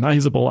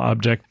 recognizable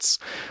objects,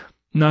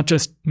 not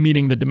just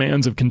meeting the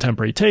demands of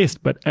contemporary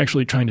taste, but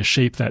actually trying to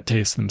shape that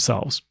taste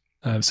themselves.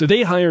 So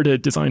they hired a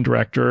design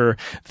director,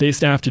 they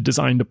staffed a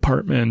design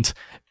department,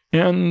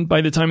 and by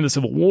the time of the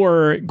Civil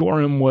War,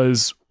 Gorham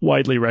was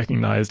widely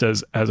recognized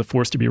as a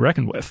force to be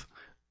reckoned with.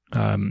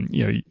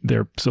 You know,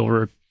 their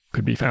silver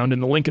could be found in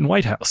the Lincoln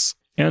White House,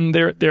 and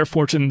their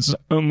fortunes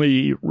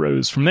only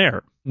rose from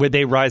there. Were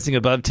they rising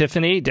above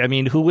Tiffany? I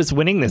mean, who was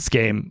winning this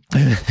game?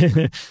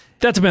 That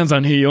depends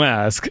on who you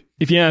ask.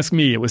 If you ask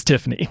me, it was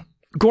Tiffany.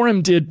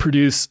 Gorham did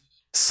produce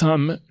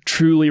some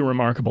truly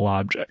remarkable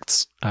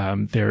objects.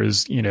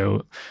 There's, you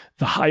know,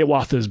 the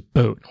Hiawatha's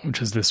boat,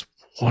 which is this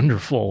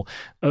wonderful,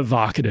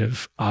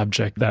 evocative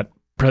object that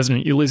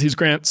President Ulysses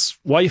Grant's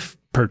wife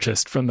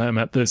purchased from them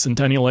at the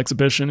Centennial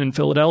Exhibition in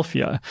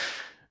Philadelphia.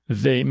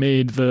 They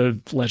made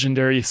the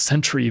legendary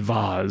Century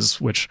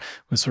Vase, which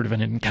was sort of an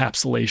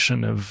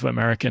encapsulation of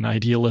American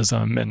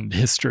idealism and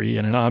history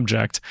in an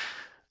object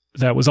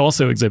that was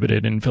also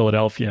exhibited in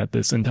Philadelphia at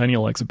the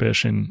Centennial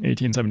Exhibition,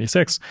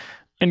 1876.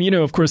 And, you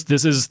know, of course,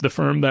 this is the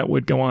firm that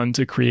would go on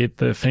to create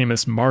the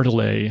famous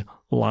Martelet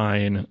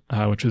line,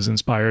 which was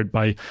inspired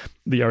by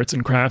the arts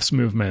and crafts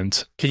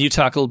movement. Can you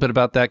talk a little bit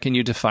about that? Can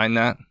you define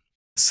that?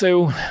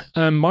 So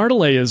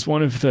Martelet is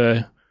one of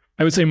the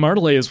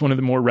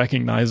more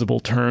recognizable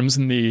terms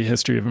in the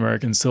history of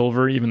American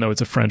silver, even though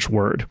it's a French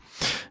word.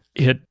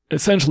 It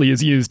essentially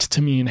is used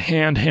to mean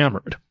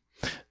hand-hammered.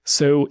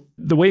 So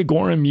the way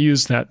Gorham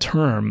used that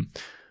term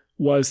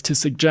was to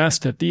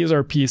suggest that these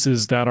are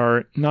pieces that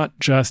are not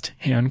just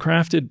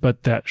handcrafted,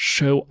 but that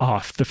show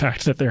off the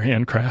fact that they're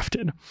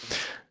handcrafted.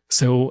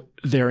 So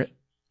they're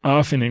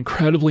often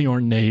incredibly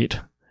ornate.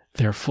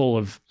 They're full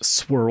of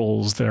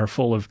swirls. They're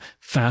full of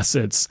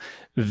facets.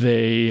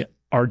 They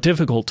are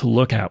difficult to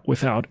look at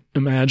without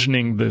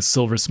imagining the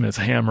silversmith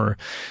hammer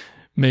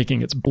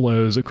making its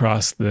blows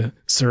across the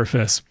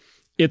surface.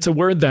 it's a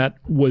word that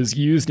was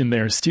used in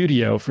their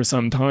studio for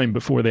some time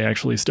before they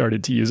actually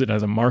started to use it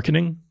as a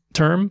marketing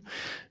term.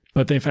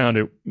 But they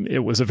found it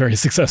was a very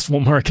successful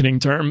marketing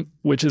term,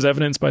 which is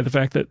evidenced by the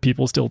fact that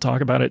people still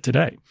talk about it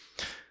today.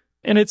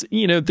 And it's,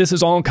 this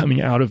is all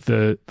coming out of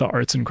the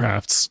arts and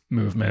crafts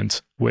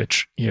movement,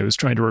 which, is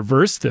trying to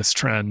reverse this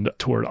trend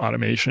toward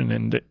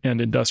automation and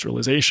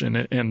industrialization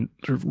and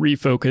sort of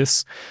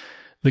refocus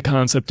the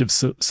concept of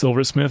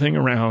silversmithing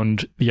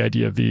around the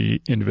idea of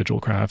the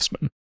individual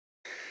craftsman.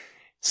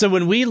 So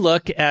when we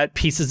look at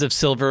pieces of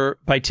silver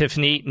by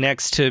Tiffany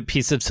next to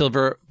pieces of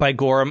silver by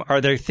Gorham, are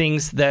there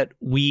things that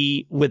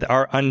we, with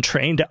our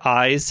untrained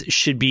eyes,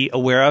 should be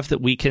aware of that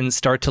we can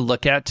start to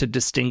look at to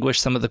distinguish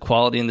some of the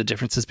quality and the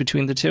differences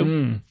between the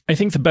two? I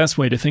think the best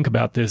way to think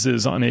about this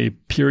is on a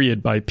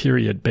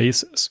period-by-period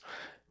basis,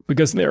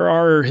 because there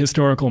are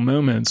historical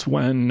moments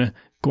when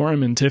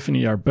Gorham and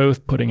Tiffany are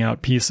both putting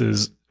out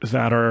pieces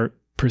that are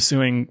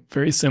pursuing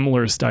very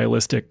similar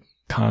stylistic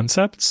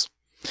concepts.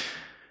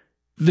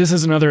 This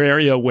is another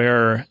area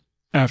where,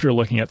 after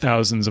looking at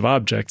thousands of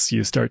objects,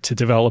 you start to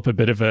develop a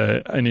bit of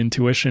an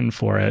intuition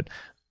for it.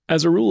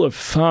 As a rule of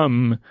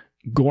thumb,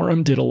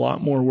 Gorham did a lot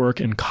more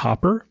work in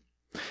copper.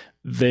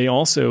 They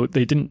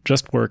didn't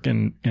just work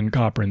in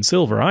copper and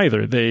silver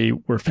either. They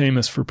were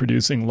famous for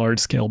producing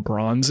large-scale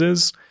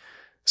bronzes.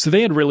 So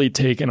they had really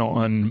taken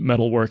on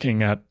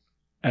metalworking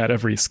at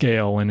every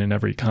scale and in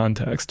every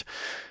context.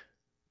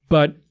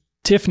 But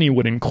Tiffany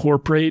would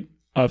incorporate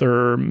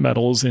other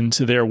metals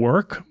into their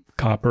work,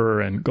 copper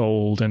and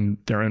gold and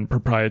their own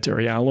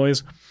proprietary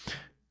alloys.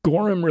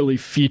 Gorham really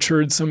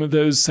featured some of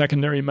those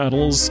secondary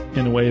metals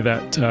in a way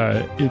that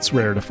it's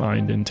rare to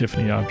find in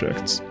Tiffany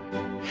objects.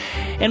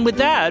 And with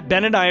that,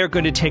 Ben and I are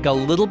going to take a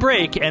little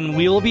break, and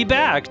we will be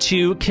back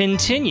to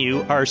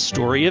continue our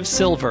story of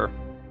silver.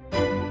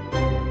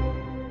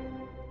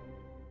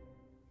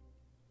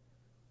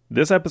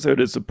 This episode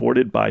is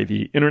supported by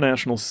the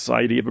International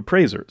Society of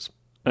Appraisers,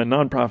 a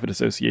nonprofit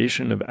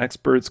association of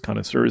experts,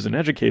 connoisseurs, and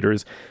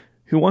educators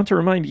who want to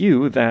remind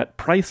you that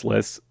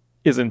priceless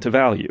isn't a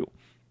value.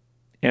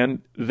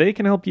 And they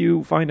can help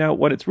you find out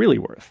what it's really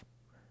worth.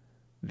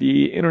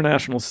 The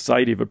International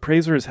Society of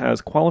Appraisers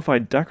has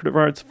qualified decorative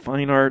arts,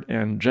 fine art,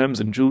 and gems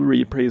and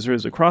jewelry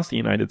appraisers across the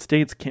United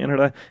States,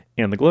 Canada,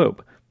 and the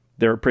globe.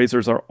 Their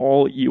appraisers are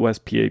all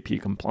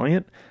USPAP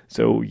compliant,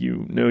 so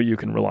you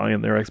can rely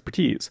on their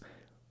expertise.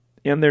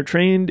 And they're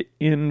trained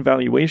in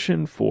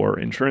valuation for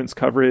insurance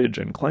coverage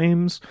and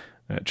claims,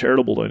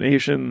 charitable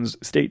donations,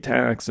 state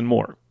tax, and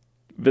more.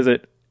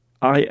 Visit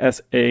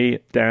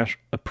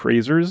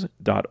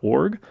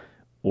isa-appraisers.org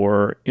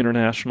or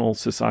International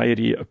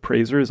Society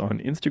Appraisers on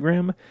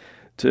Instagram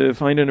to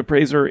find an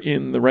appraiser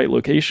in the right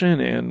location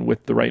and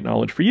with the right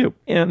knowledge for you.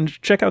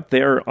 And check out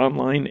their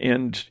online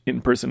and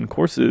in-person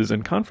courses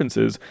and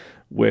conferences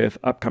with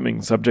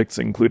upcoming subjects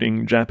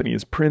including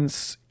Japanese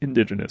prints,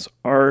 indigenous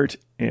art,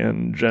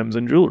 and gems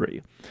and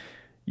jewelry.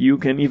 You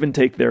can even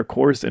take their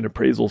course in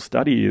appraisal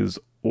studies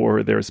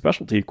or their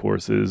specialty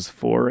courses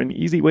for an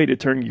easy way to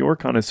turn your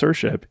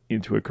connoisseurship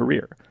into a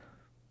career.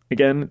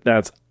 Again,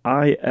 that's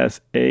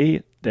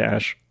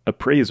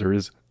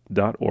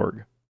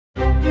isa-appraisers.org.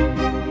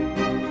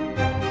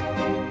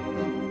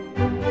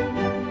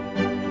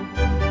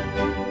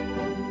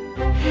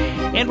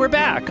 And we're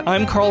back.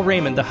 I'm Carl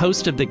Raymond, the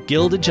host of the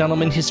Gilded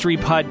Gentleman History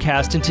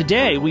Podcast, and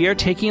today we are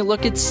taking a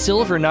look at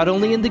silver not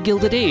only in the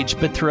Gilded Age,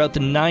 but throughout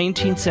the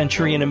 19th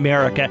century in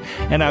America.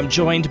 And I'm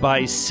joined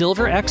by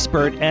silver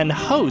expert and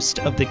host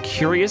of the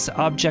Curious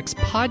Objects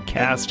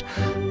Podcast,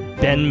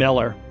 Ben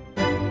Miller.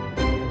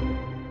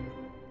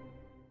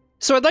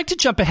 So I'd like to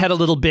jump ahead a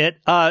little bit,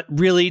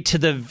 really to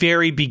the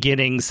very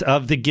beginnings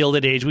of the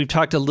Gilded Age. We've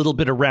talked a little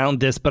bit around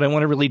this, but I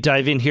want to really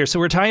dive in here. So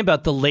we're talking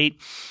about the late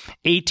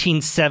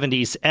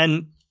 1870s.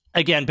 And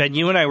again, Ben,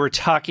 you and I were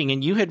talking,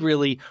 and you had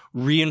really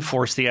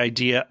reinforced the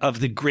idea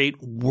of the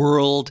great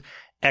world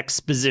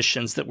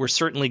expositions that were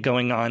certainly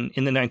going on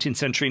in the 19th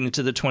century and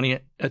into the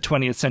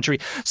 20th century.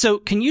 So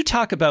can you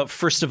talk about,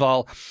 first of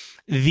all,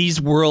 these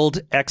world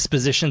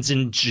expositions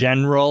in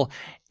general,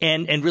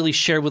 and really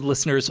share with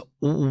listeners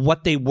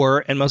what they were,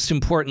 and most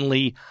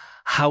importantly,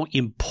 how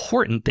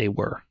important they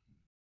were?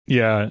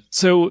 Yeah.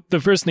 So the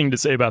first thing to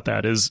say about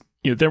that is,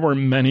 there were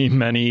many,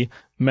 many,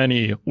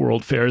 many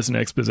world fairs and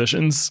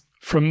expositions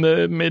from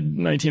the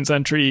mid-19th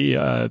century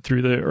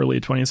through the early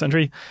 20th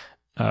century,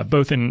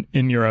 both in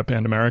Europe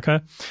and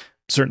America,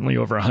 certainly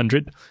over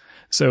 100.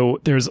 So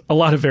there's a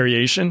lot of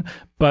variation,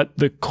 but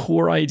the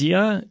core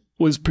idea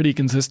was pretty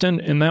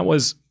consistent, and that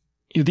was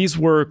these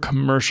were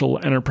commercial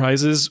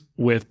enterprises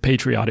with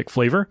patriotic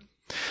flavor.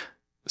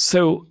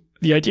 So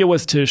the idea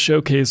was to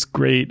showcase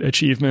great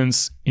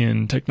achievements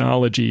in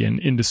technology and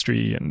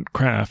industry and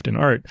craft and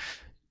art.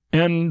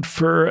 And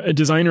for a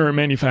designer or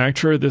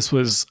manufacturer, this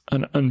was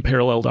an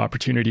unparalleled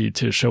opportunity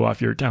to show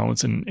off your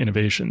talents and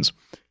innovations.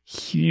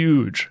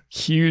 Huge,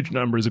 huge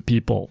numbers of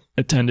people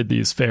attended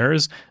these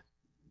fairs.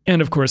 And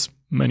of course,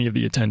 many of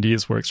the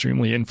attendees were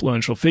extremely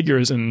influential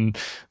figures in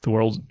the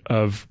world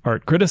of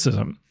art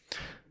criticism.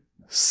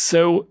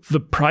 So the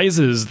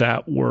prizes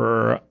that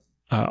were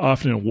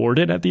often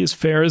awarded at these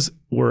fairs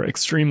were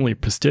extremely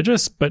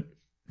prestigious, but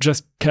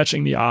just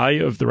catching the eye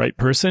of the right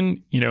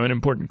person, an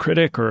important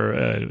critic or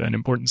an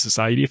important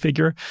society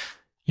figure,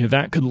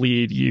 that could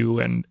lead you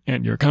and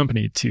your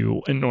company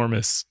to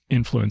enormous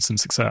influence and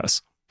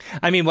success.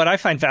 I mean, what I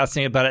find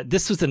fascinating about it,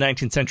 this was the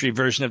 19th century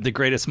version of the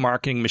greatest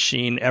marketing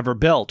machine ever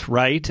built,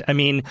 right? I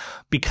mean,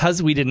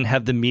 because we didn't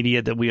have the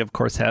media that we, of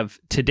course, have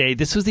today,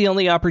 this was the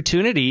only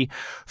opportunity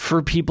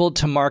for people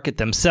to market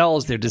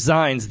themselves, their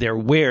designs, their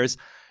wares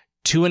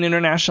to an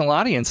international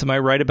audience. Am I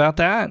right about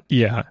that?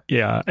 Yeah.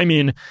 I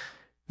mean,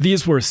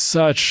 these were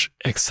such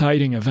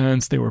exciting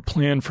events. They were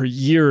planned for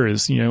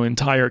years.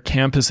 Entire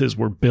campuses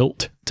were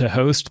built to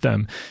host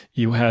them.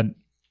 You had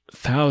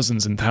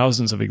thousands and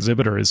thousands of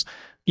exhibitors.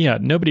 Yeah,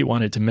 nobody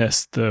wanted to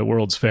miss the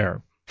World's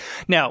Fair.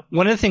 Now,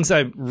 one of the things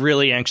I'm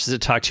really anxious to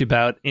talk to you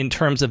about in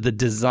terms of the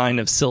design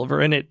of silver,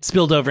 and it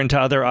spilled over into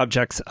other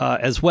objects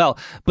as well,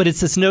 but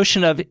it's this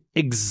notion of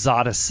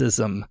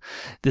exoticism,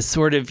 this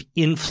sort of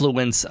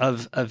influence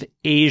of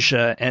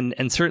Asia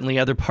and certainly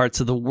other parts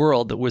of the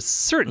world that was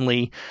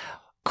certainly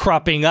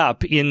cropping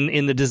up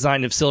in the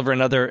design of silver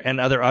and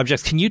other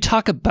objects. Can you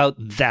talk about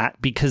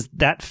that? Because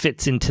that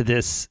fits into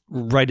this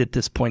right at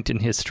this point in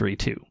history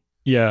too.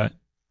 Yeah.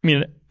 I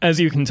mean, as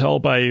you can tell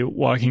by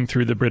walking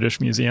through the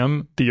British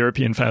Museum, the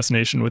European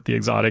fascination with the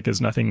exotic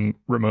is nothing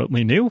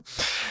remotely new.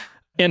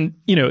 And,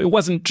 it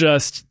wasn't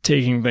just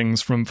taking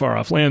things from far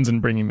off lands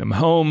and bringing them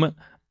home.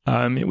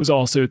 It was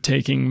also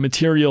taking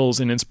materials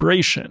and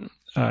inspiration.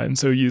 And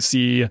so you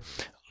see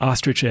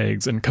ostrich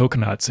eggs and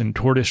coconuts and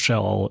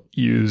tortoiseshell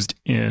used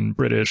in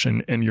British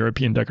and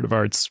European decorative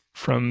arts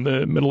from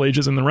the Middle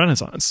Ages and the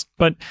Renaissance.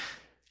 But,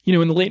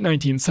 in the late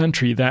 19th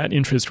century, that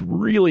interest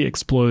really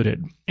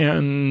exploded.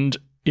 And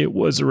it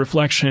was a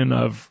reflection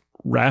of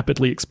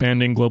rapidly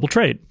expanding global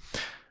trade.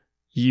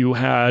 You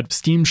had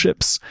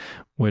steamships,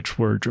 which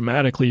were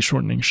dramatically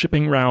shortening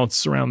shipping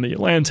routes around the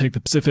Atlantic, the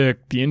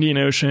Pacific, the Indian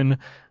Ocean,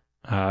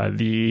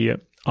 the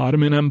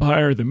Ottoman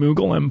Empire, the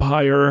Mughal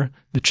Empire,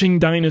 the Qing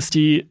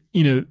dynasty.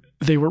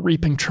 They were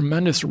reaping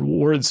tremendous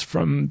rewards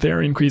from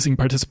their increasing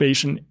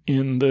participation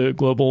in the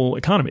global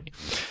economy.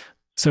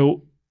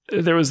 So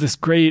there was this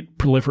great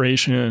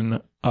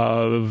proliferation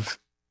of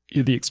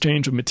the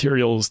exchange of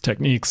materials,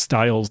 techniques,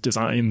 styles,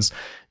 designs,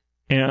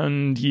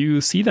 and you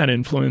see that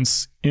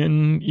influence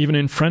even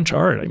in French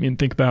art. I mean,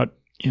 think about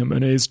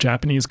Monet's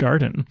Japanese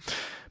Garden.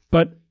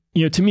 But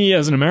to me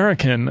as an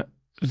American,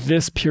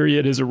 this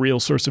period is a real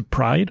source of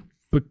pride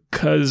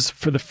because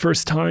for the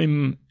first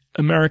time,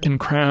 American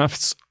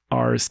crafts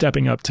are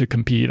stepping up to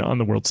compete on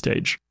the world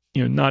stage.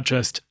 Not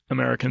just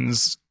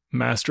Americans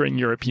mastering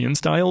European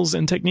styles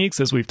and techniques,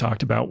 as we've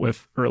talked about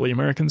with early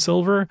American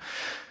silver,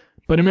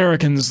 but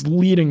Americans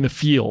leading the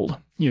field,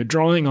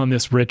 drawing on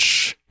this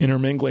rich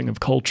intermingling of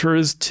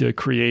cultures to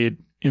create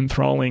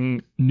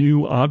enthralling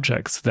new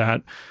objects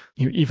that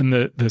even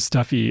the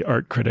stuffy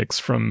art critics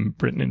from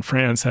Britain and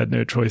France had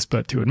no choice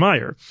but to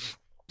admire.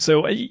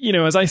 So,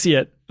 as I see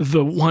it,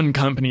 the one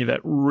company that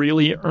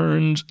really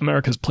earned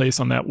America's place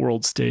on that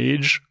world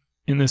stage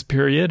in this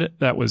period,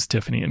 that was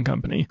Tiffany and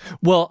Company.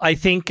 Well, I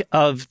think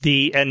of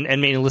and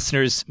many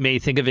listeners may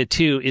think of it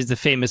too, is the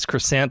famous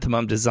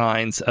chrysanthemum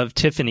designs of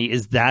Tiffany.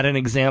 Is that an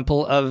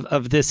example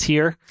of this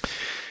here?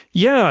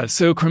 Yeah,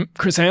 so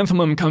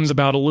chrysanthemum comes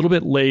about a little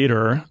bit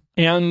later,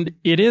 and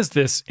it is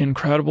this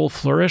incredible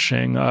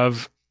flourishing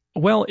of,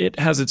 well, it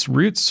has its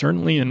roots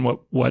certainly in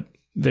what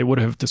they would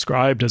have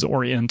described as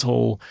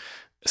Oriental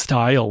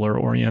style or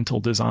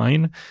Oriental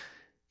design.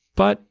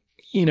 But,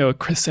 a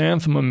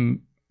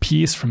chrysanthemum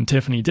piece from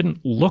Tiffany didn't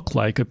look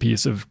like a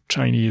piece of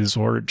Chinese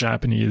or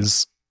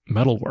Japanese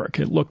metalwork.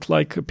 It looked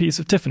like a piece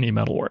of Tiffany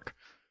metalwork.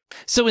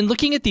 So in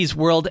looking at these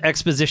world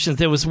expositions,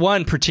 there was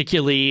one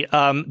particularly,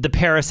 the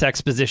Paris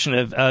exposition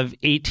of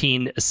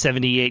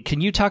 1878.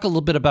 Can you talk a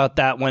little bit about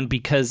that one?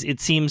 Because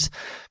it seems,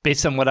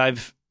 based on what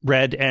I've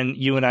read and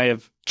you and I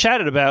have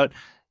chatted about,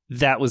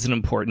 that was an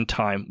important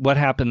time. What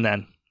happened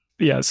then?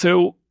 Yeah,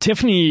 so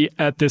Tiffany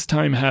at this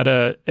time had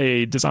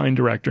a design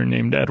director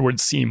named Edward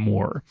C.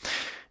 Moore.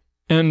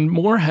 And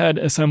Moore had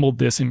assembled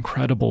this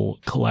incredible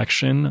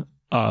collection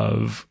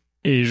of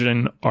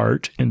Asian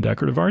art and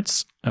decorative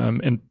arts.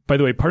 And by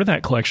the way, part of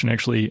that collection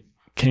actually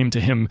came to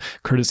him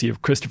courtesy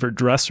of Christopher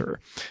Dresser,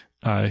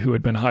 who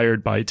had been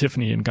hired by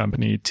Tiffany and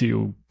Company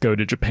to go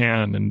to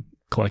Japan and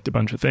collect a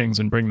bunch of things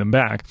and bring them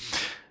back.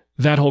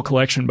 That whole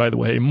collection, by the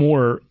way,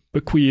 Moore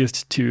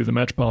bequeathed to the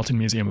Metropolitan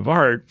Museum of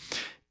Art.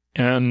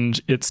 And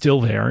it's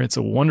still there. It's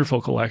a wonderful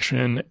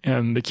collection.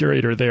 And the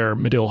curator there,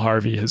 Medill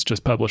Harvey, has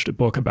just published a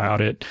book about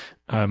it.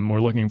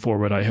 We're looking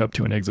forward, I hope,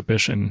 to an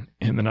exhibition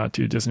in the not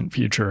too distant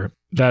future.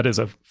 That is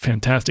a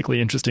fantastically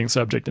interesting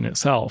subject in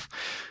itself.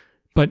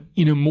 But,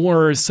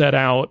 Moore set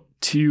out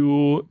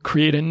to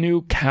create a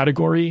new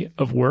category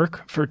of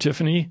work for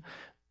Tiffany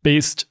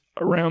based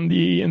around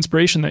the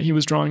inspiration that he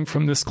was drawing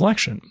from this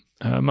collection,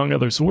 among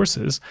other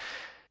sources.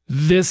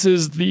 This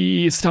is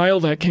the style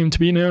that came to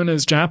be known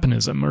as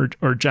Japanism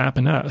or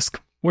Japanesque.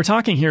 We're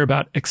talking here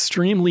about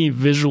extremely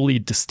visually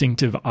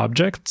distinctive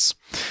objects,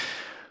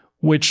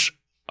 which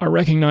are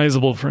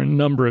recognizable for a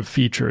number of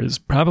features.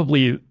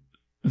 Probably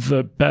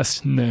the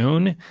best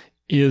known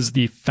is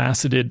the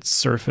faceted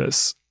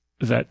surface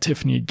that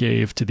Tiffany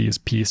gave to these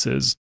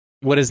pieces.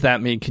 What does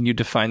that mean? Can you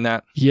define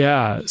that?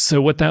 Yeah.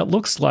 So what that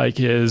looks like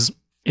is,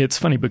 it's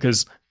funny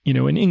because,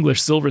 an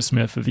English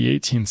silversmith of the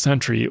 18th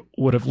century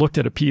would have looked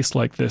at a piece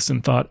like this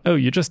and thought, oh,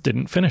 you just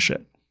didn't finish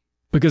it.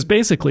 Because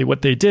basically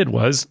what they did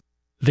was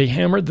they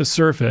hammered the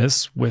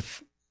surface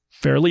with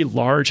fairly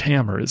large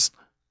hammers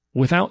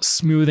without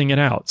smoothing it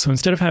out. So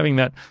instead of having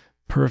that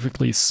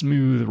perfectly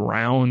smooth,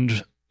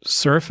 round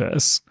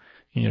surface,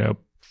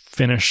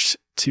 finished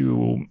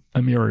to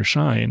a mirror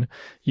shine,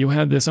 you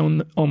had this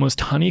almost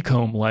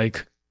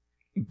honeycomb-like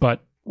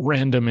but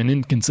random and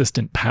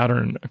inconsistent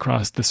pattern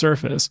across the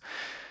surface.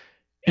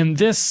 And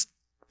this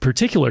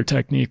particular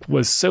technique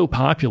was so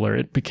popular,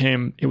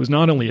 it was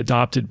not only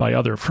adopted by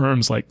other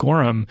firms like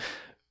Gorham,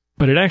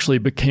 but it actually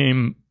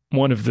became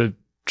one of the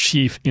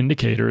chief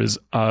indicators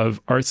of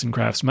arts and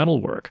crafts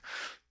metalwork.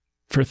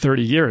 For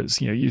 30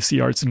 years, you see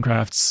arts and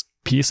crafts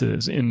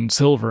pieces in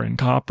silver and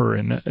copper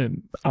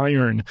and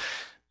iron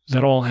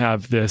that all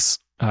have this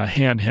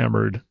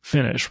hand-hammered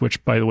finish,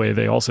 which, by the way,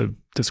 they also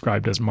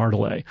described as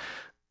martelé.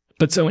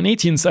 But so in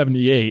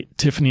 1878,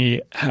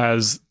 Tiffany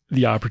has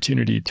the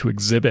opportunity to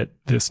exhibit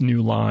this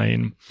new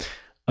line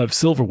of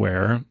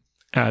silverware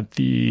at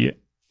the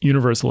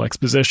Universal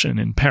Exposition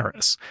in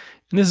Paris.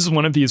 And this is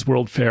one of these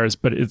world fairs,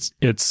 but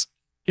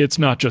it's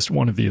not just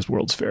one of these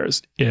world's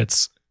fairs.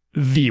 It's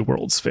the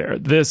World's Fair.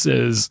 This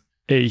is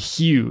a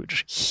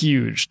huge,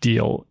 huge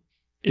deal.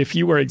 If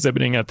you were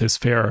exhibiting at this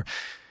fair,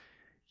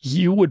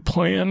 you would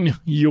plan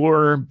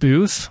your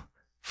booth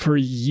for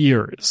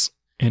years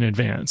in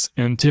advance.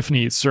 And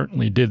Tiffany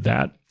certainly did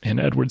that. And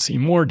Edward C.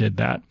 Moore did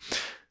that.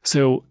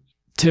 So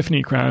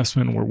Tiffany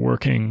craftsmen were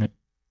working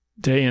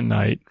day and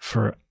night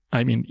for,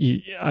 I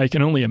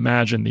can only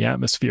imagine the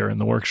atmosphere in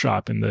the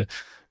workshop and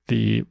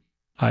the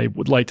I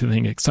would like to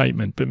think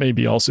excitement, but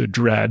maybe also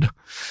dread.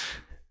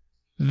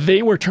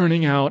 They were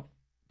turning out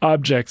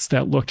objects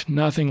that looked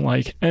nothing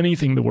like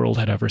anything the world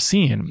had ever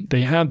seen.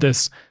 They had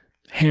this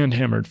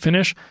hand-hammered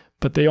finish,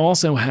 but they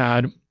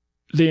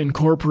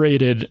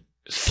incorporated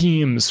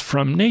themes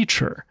from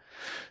nature.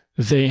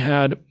 They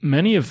had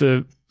many of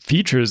the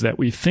features that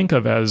we think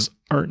of as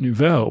Art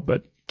Nouveau,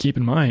 but keep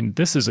in mind,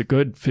 this is a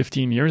good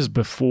 15 years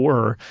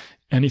before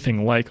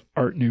anything like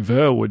Art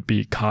Nouveau would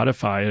be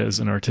codified as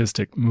an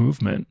artistic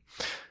movement.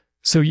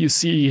 So you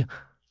see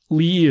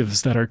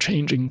leaves that are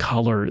changing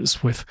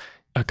colors with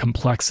a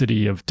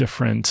complexity of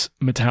different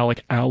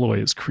metallic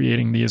alloys,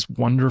 creating these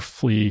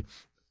wonderfully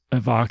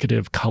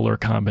evocative color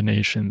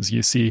combinations.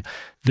 You see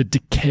the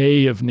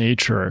decay of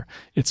nature.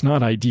 It's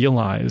not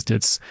idealized.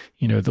 It's,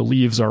 the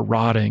leaves are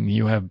rotting.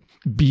 You have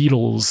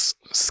beetles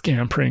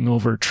scampering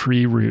over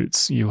tree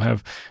roots. You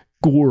have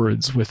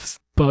gourds with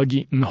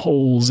bug-eaten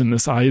holes in the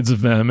sides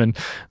of them, and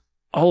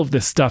all of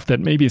this stuff that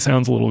maybe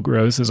sounds a little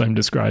gross as I'm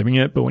describing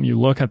it, but when you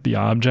look at the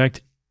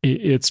object,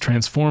 it's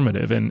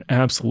transformative and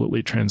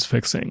absolutely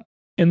transfixing.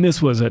 And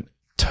this was a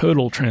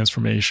total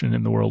transformation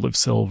in the world of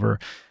silver.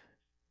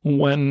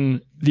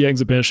 When the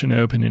exhibition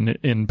opened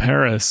in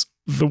Paris,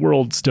 the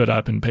world stood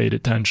up and paid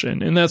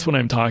attention. And that's what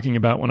I'm talking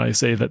about when I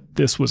say that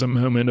this was a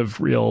moment of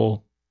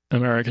real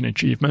American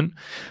achievement.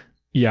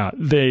 Yeah,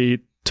 they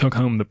took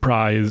home the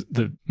prize,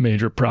 the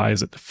major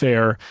prize at the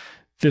fair.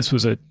 This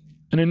was an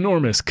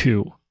enormous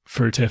coup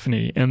for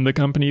Tiffany, and the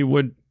company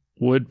would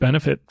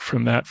benefit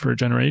from that for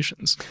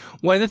generations.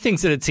 One of the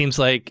things that it seems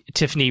like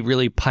Tiffany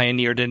really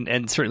pioneered,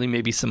 and certainly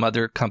maybe some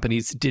other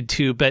companies did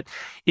too, but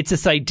it's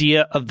this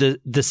idea of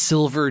the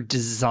silver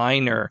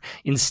designer.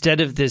 Instead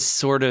of this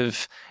sort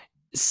of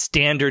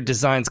standard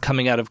designs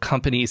coming out of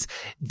companies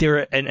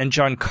there, and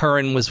John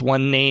Curran was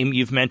one name.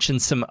 You've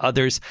mentioned some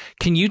others.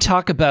 Can you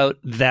talk about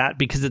that?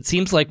 Because it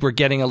seems like we're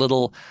getting a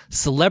little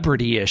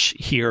celebrity-ish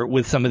here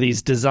with some of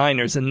these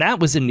designers, and that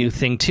was a new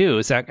thing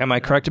too. Am I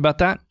correct about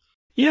that?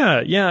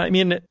 Yeah.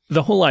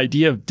 The whole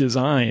idea of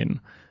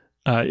design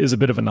is a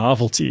bit of a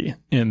novelty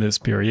in this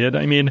period.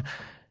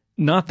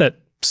 Not that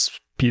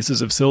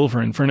pieces of silver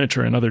and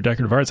furniture and other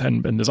decorative arts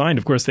hadn't been designed.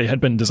 Of course, they had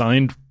been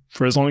designed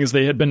for as long as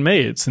they had been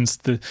made, since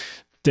the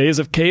days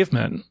of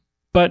cavemen.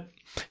 But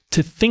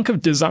to think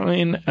of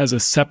design as a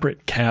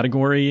separate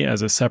category,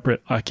 as a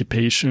separate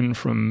occupation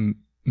from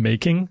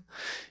making,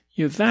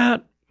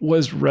 that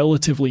was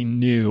relatively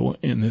new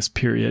in this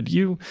period.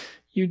 You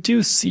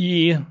do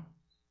see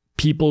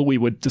people we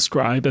would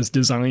describe as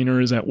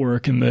designers at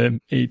work in the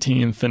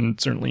 18th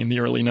and certainly in the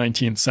early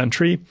 19th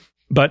century.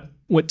 But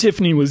what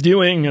Tiffany was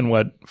doing, and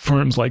what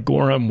firms like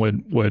Gorham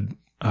would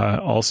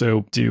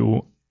also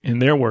do in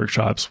their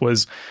workshops,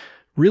 was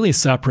really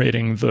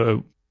separating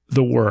the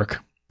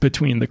work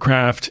between the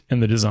craft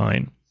and the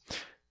design.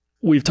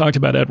 We've talked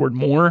about Edward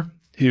Moore,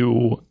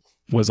 who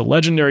was a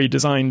legendary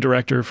design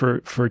director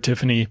for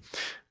Tiffany.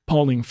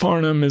 Pauline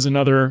Farnham is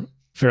another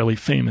fairly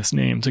famous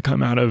name to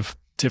come out of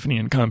Tiffany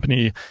and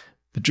Company.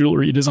 The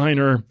jewelry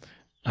designer,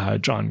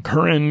 John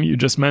Curran, you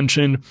just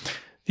mentioned.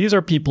 These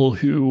are people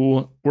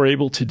who were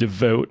able to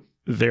devote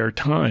their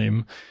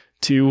time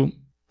to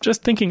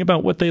just thinking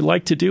about what they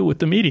like to do with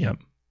the medium.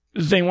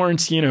 They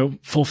weren't,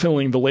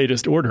 fulfilling the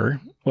latest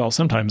order. Well,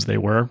 sometimes they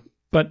were,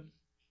 but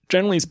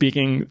generally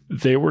speaking,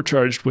 they were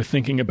charged with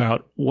thinking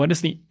about what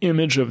is the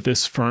image of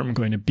this firm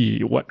going to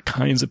be? What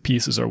kinds of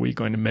pieces are we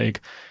going to make?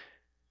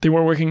 They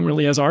were working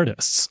really as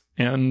artists.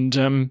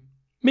 And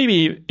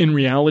maybe in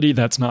reality,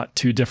 that's not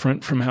too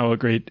different from how a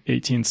great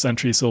 18th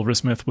century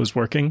silversmith was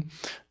working.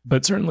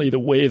 But certainly the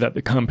way that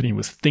the company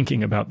was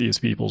thinking about these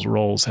people's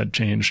roles had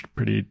changed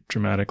pretty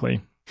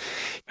dramatically.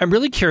 I'm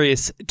really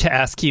curious to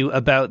ask you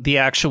about the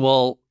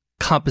actual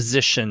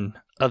composition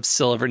of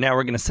silver. Now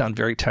we're going to sound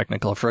very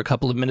technical for a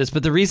couple of minutes,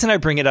 but the reason I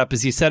bring it up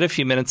is you said a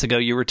few minutes ago,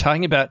 you were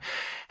talking about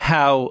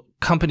how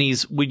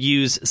companies would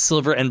use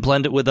silver and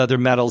blend it with other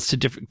metals to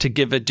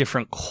give a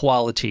different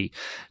quality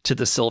to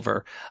the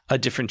silver, a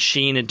different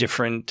sheen, a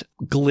different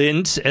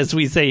glint, as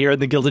we say here in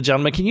the Gilded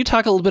Gentleman. Can you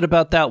talk a little bit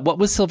about that? What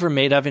was silver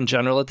made of in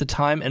general at the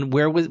time, and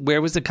where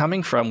was it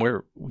coming from?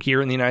 Where,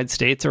 here in the United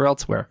States or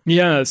elsewhere?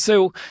 Yeah,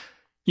 so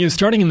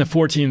starting in the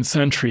 14th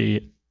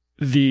century,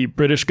 the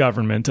British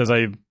government, as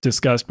I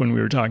discussed when we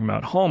were talking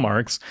about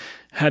hallmarks,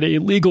 had a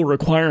legal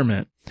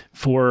requirement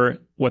for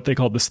what they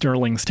called the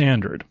sterling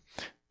standard,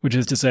 which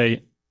is to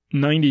say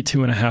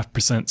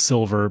 92.5%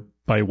 silver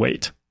by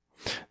weight.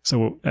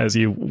 So as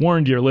you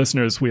warned your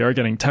listeners, we are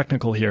getting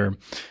technical here.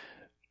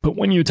 But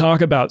when you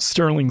talk about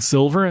sterling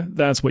silver,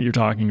 that's what you're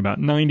talking about,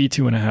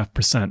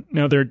 92.5%.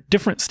 Now, there are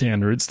different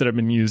standards that have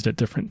been used at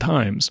different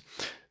times.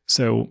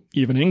 So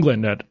even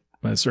England at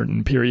a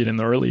certain period in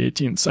the early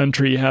 18th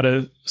century had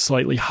a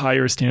slightly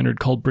higher standard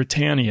called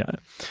Britannia.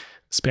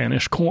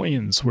 Spanish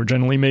coins were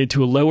generally made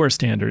to a lower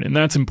standard, and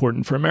that's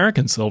important for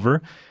American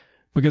silver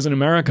because in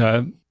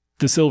America,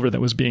 the silver that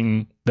was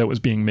being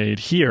made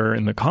here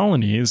in the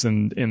colonies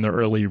and in the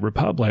early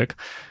republic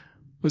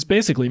was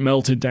basically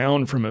melted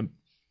down from a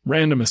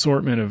random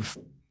assortment of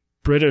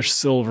British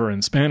silver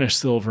and Spanish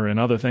silver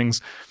and other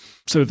things.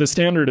 So the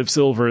standard of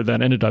silver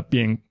that ended up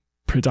being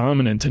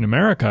predominant in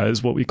America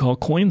is what we call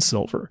coin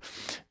silver,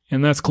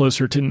 and that's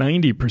closer to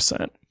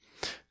 90%.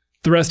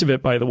 The rest of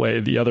it, by the way,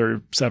 the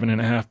other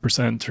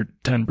 7.5% or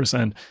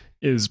 10%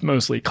 is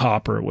mostly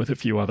copper with a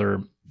few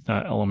other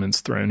elements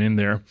thrown in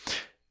there.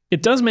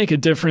 It does make a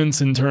difference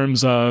in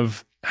terms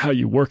of how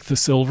you work the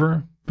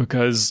silver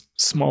because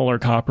smaller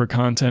copper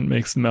content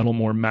makes the metal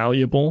more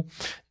malleable.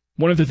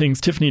 One of the things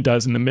Tiffany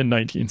does in the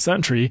mid-19th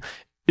century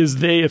is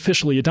they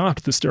officially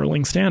adopt the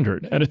sterling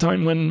standard. At a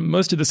time when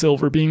most of the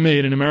silver being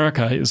made in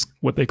America is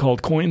what they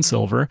called coin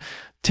silver,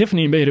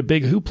 Tiffany made a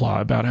big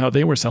hoopla about how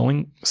they were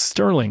selling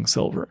sterling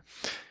silver.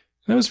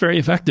 That was very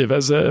effective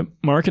as a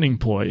marketing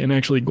ploy, and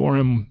actually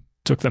Gorham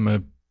took them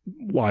a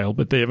while,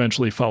 but they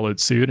eventually followed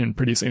suit, and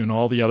pretty soon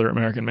all the other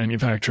American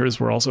manufacturers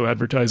were also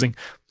advertising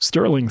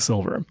sterling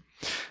silver.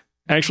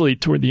 Actually,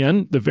 toward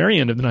the very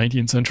end of the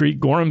 19th century,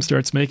 Gorham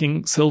starts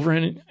making silver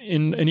in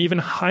an even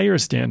higher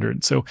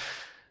standard. So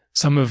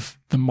some of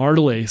the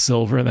Martellet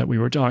silver that we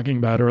were talking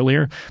about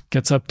earlier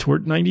gets up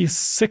toward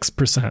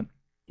 96%.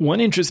 One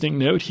interesting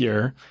note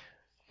here,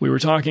 we were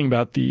talking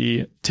about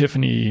the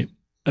Tiffany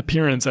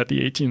appearance at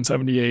the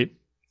 1878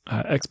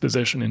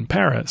 exposition in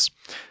Paris.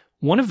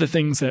 One of the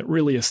things that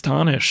really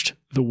astonished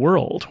the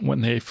world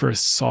when they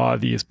first saw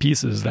these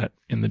pieces that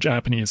in the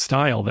Japanese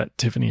style that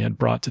Tiffany had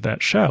brought to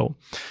that show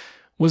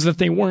was that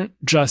they weren't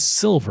just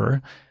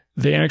silver,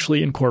 they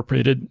actually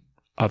incorporated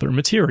other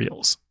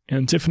materials.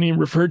 And Tiffany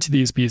referred to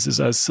these pieces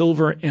as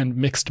silver and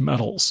mixed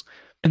metals.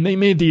 And they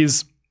made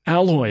these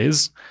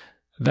alloys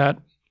that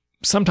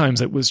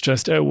sometimes it was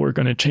just, we're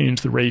going to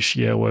change the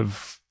ratio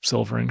of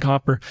silver and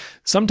copper.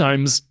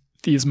 Sometimes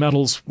these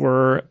metals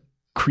were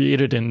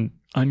created in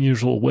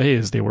unusual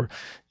ways. They were,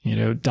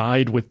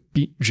 dyed with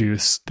beet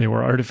juice. They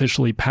were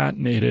artificially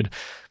patinated,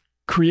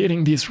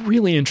 creating these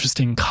really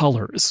interesting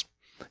colors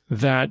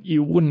that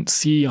you wouldn't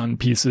see on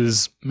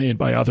pieces made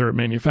by other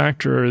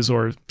manufacturers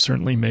or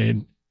certainly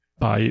made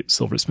by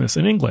silversmiths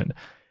in England.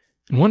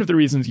 And one of the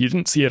reasons you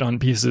didn't see it on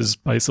pieces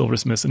by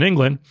silversmiths in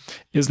England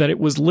is that it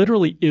was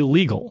literally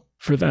illegal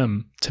for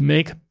them to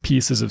make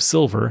pieces of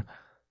silver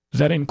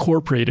that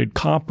incorporated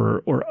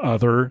copper or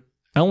other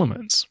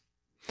elements.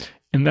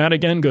 And that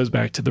again goes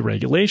back to the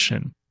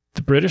regulation.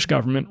 The British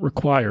government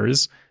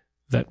requires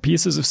that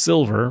pieces of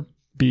silver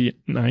be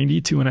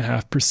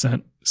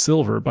 92.5%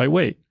 silver by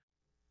weight.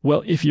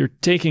 Well, if you're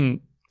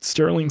taking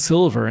sterling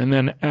silver and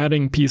then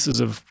adding pieces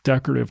of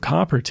decorative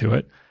copper to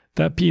it,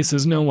 that piece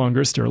is no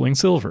longer sterling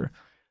silver.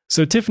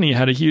 So Tiffany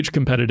had a huge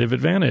competitive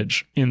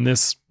advantage in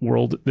this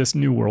world, this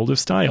new world of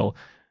style.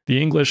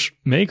 The English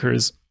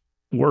makers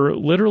were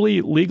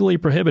literally legally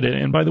prohibited,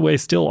 and by the way,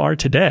 still are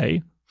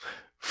today,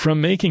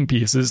 from making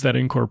pieces that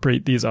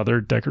incorporate these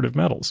other decorative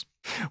metals.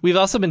 We've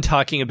also been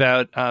talking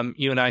about,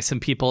 you and I, some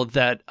people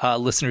that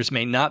listeners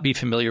may not be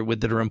familiar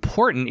with that are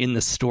important in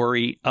the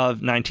story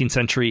of 19th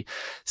century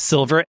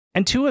silver.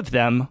 And two of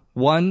them,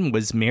 one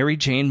was Mary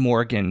Jane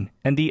Morgan,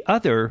 and the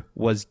other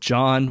was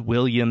John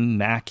William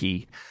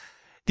Mackey.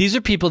 These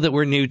are people that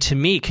were new to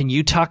me. Can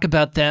you talk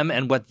about them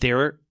and what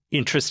their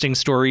interesting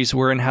stories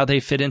were and how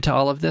they fit into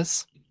all of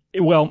this?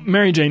 Well,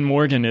 Mary Jane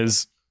Morgan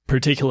is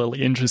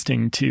particularly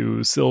interesting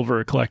to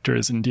silver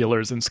collectors and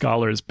dealers and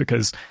scholars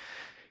because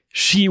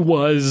she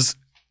was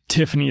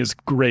Tiffany's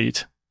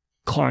great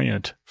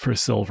client for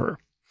silver.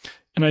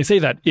 And I say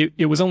that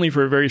it was only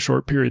for a very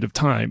short period of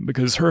time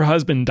because her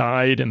husband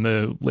died in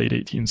the late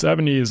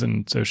 1870s,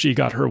 and so she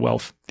got her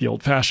wealth the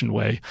old-fashioned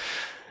way.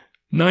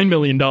 $9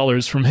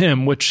 million from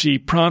him, which she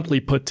promptly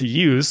put to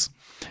use.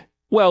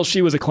 Well,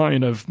 she was a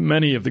client of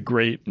many of the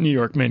great New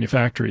York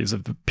manufactories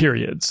of the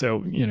period,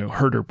 so,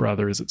 Herder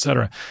Brothers,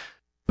 etc.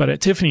 But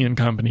at Tiffany &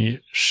 Company,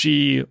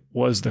 she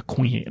was the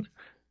queen.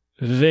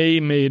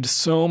 They made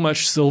so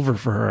much silver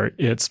for her,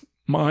 it's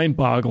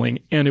mind-boggling,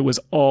 and it was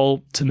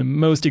all to the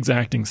most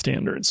exacting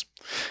standards.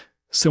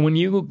 So when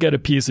you get a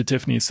piece of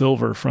Tiffany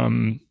silver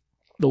from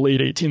the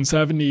late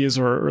 1870s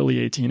or early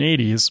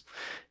 1880s,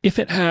 if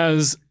it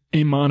has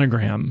a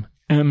monogram,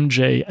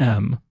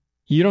 MJM,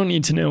 you don't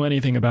need to know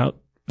anything about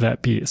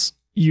that piece.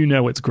 You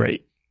know it's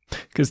great.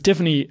 Because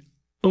Tiffany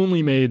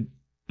only made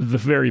the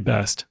very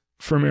best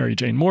for Mary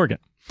Jane Morgan,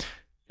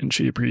 and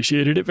she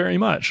appreciated it very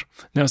much.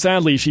 Now,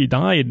 sadly, she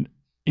died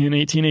in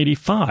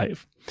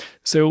 1885.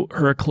 So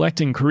her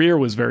collecting career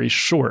was very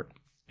short.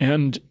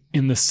 And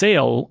in the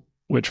sale,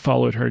 which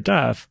followed her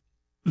death,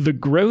 the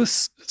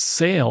gross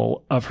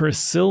sale of her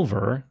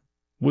silver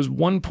was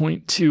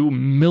 $1.2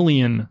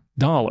 million.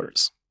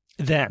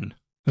 Then.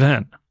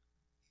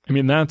 I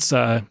mean, that's,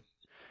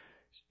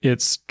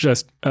 it's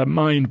just a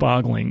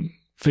mind-boggling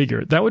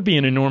figure. That would be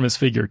an enormous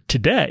figure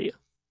today.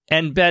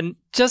 And Ben,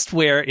 just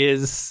where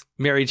is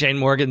Mary Jane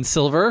Morgan's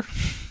silver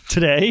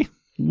today?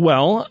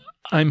 Well,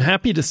 I'm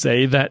happy to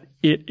say that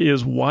it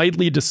is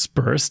widely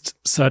dispersed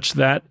such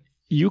that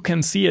you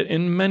can see it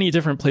in many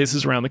different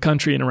places around the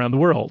country and around the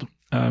world.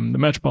 The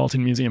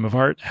Metropolitan Museum of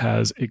Art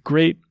has a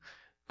great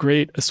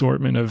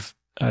assortment of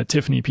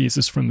Tiffany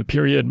pieces from the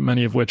period,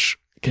 many of which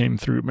came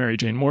through Mary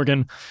Jane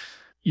Morgan.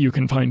 You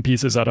can find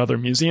pieces at other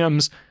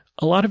museums.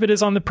 A lot of it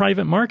is on the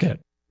private market.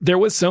 There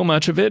was so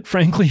much of it,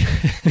 frankly.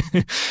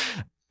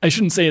 I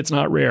shouldn't say it's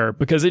not rare,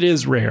 because it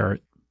is rare,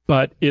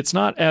 but it's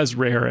not as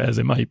rare as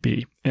it might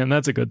be, and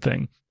that's a good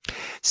thing.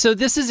 So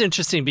this is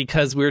interesting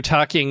because we were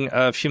talking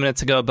a few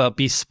minutes ago about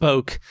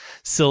bespoke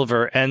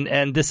silver,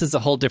 and this is a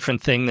whole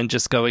different thing than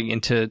just going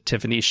into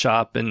Tiffany's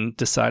shop and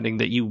deciding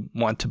that you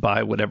want to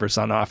buy whatever's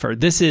on offer.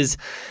 This is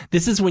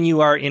when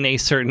you are in a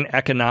certain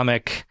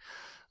economic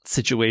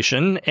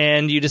situation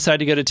and you decide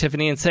to go to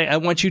Tiffany and say, I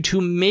want you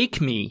to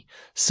make me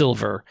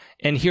silver,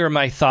 and here are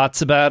my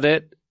thoughts about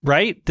it.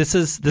 Right? This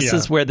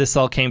is where this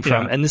all came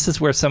from. Yeah. And this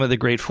is where some of the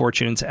great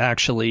fortunes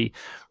actually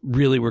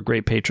really were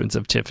great patrons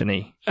of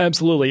Tiffany.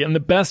 Absolutely. And the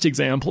best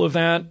example of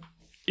that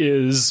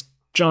is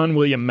John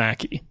William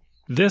Mackey.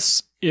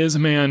 This is a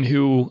man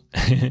who,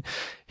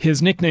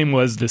 his nickname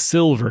was the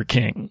Silver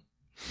King.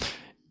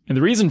 And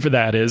the reason for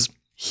that is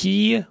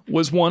he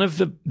was one of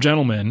the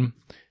gentlemen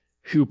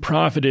who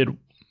profited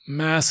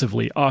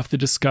massively off the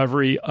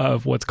discovery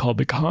of what's called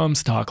the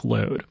Comstock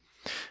Lode,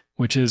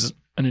 which is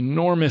an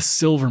enormous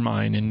silver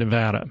mine in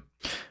Nevada.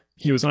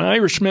 He was an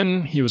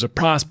Irishman. He was a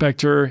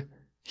prospector.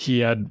 He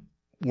had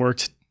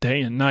worked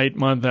day and night,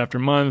 month after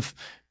month,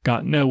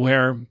 got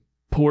nowhere,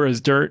 poor as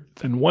dirt.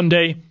 Then one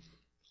day,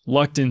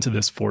 lucked into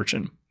this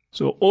fortune.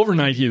 So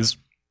overnight, he is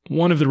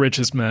one of the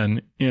richest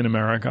men in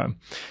America.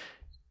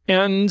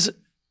 And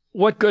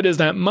what good is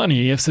that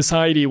money if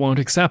society won't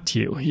accept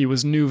you? He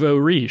was nouveau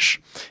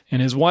riche.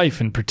 And his wife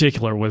in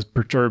particular was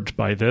perturbed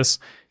by this.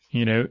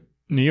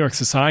 New York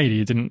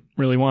society didn't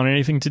really want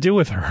anything to do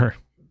with her.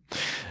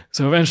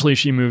 So eventually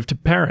she moved to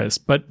Paris.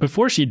 But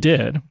before she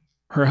did,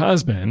 her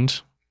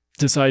husband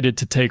decided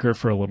to take her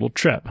for a little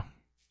trip.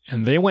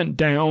 And they went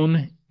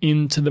down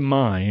into the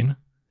mine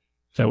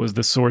that was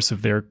the source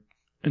of their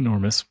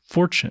enormous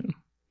fortune.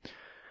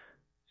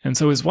 And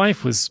so his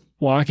wife was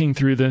walking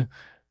through the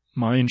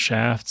mine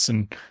shafts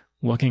and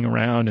looking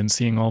around and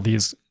seeing all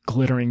these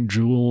glittering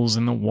jewels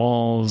in the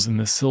walls and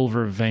the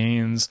silver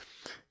veins.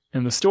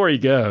 And the story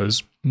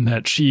goes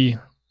that she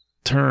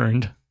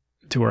turned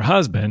to her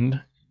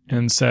husband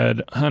and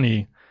said,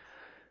 honey,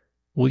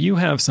 will you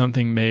have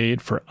something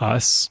made for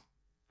us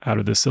out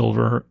of the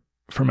silver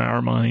from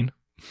our mine?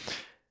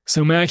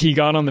 So Mackey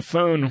got on the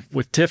phone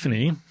with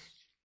Tiffany.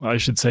 Well, I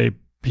should say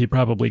he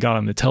probably got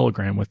on the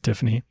telegram with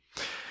Tiffany.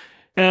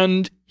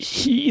 And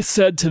he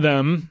said to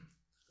them,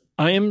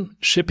 I am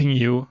shipping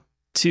you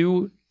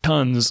 2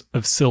 tons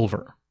of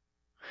silver.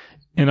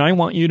 And I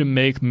want you to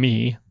make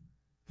me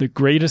the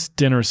greatest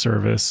dinner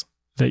service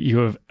that you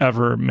have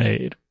ever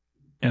made.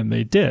 And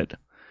they did.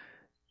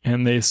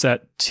 And they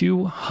set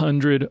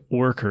 200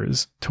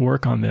 workers to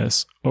work on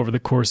this over the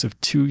course of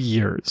 2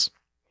 years.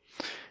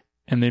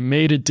 And they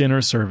made a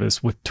dinner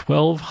service with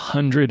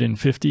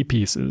 1,250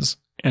 pieces.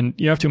 And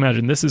you have to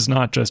imagine, this is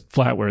not just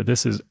flatware.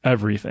 This is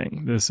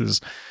everything. This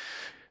is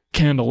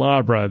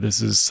candelabra.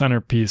 This is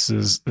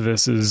centerpieces.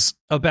 This is...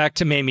 Oh, back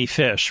to Mamie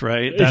Fish,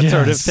 right? That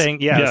sort of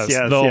thing. Yes.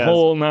 The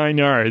whole 9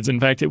 yards. In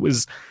fact, it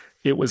was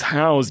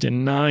housed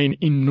in 9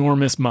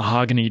 enormous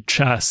mahogany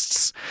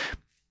chests,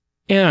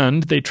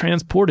 and they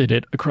transported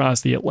it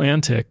across the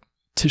Atlantic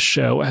to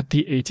show at the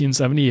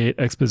 1878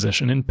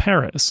 exposition in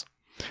Paris,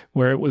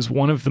 where it was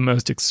one of the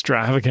most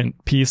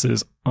extravagant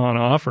pieces on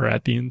offer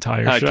at the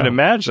entire show. I can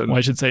imagine. Well,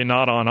 I should say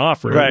not on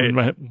offer. Right.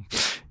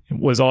 It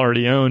was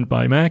already owned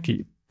by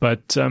Mackie.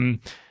 But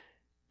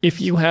if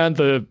you had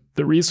the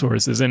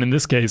resources, and in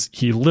this case,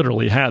 he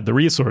literally had the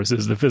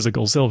resources, the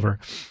physical silver,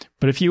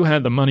 but if you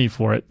had the money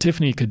for it,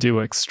 Tiffany could do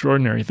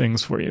extraordinary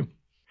things for you.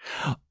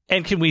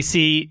 And can we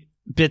see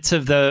bits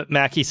of the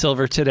Mackie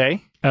silver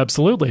today?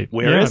 Absolutely.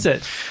 Where is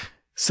it?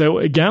 So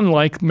again,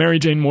 like Mary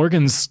Jane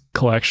Morgan's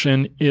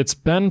collection, it's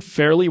been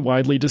fairly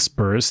widely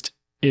dispersed.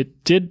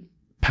 It did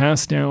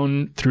pass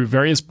down through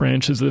various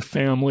branches of the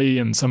family,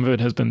 and some of it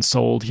has been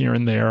sold here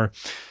and there.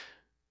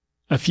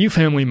 A few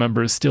family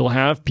members still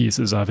have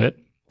pieces of it,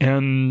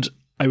 and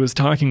I was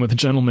talking with a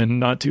gentleman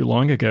not too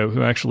long ago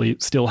who actually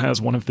still has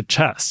one of the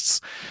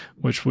chests,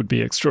 which would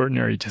be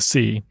extraordinary to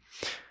see.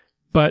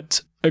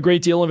 But a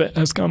great deal of it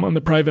has come on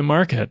the private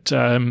market.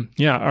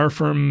 Our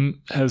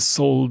firm has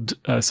sold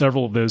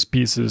several of those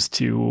pieces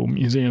to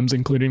museums,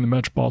 including the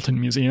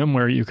Metropolitan Museum,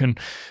 where you can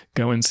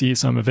go and see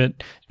some of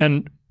it.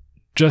 And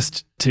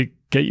just to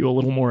get you a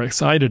little more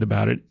excited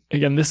about it,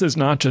 again, this is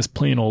not just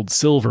plain old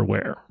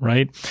silverware,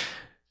 right?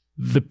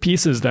 The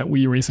pieces that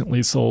we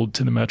recently sold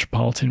to the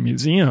Metropolitan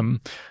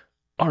Museum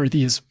are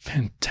these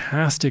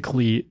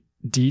fantastically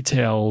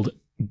detailed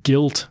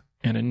gilt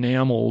and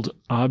enameled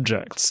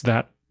objects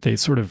that they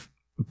sort of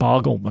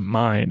boggle the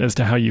mind as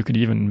to how you could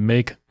even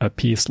make a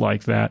piece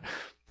like that.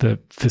 The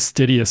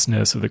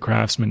fastidiousness of the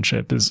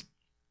craftsmanship is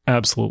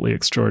absolutely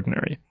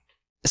extraordinary.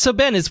 So,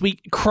 Ben, as we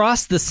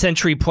cross the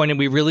century point and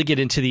we really get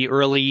into the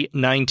early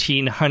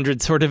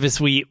 1900s, sort of as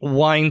we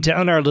wind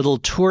down our little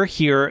tour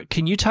here,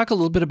 can you talk a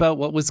little bit about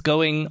what was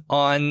going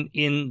on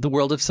in the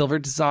world of silver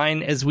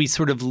design as we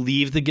sort of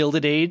leave the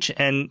Gilded Age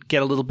and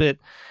get a little bit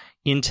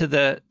into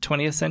the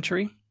 20th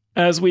century?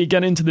 As we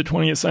get into the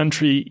 20th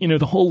century,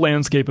 the whole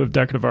landscape of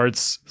decorative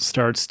arts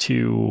starts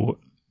to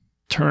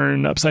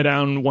turn upside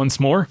down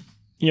once more.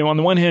 On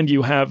the one hand,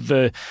 you have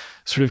the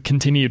sort of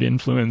continued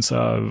influence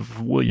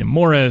of William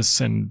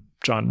Morris and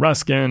John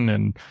Ruskin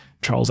and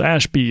Charles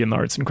Ashby and the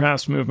arts and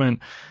crafts movement.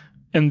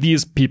 And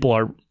these people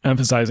are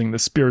emphasizing the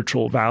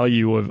spiritual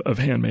value of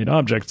handmade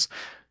objects.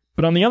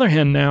 But on the other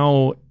hand,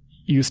 now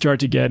you start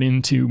to get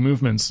into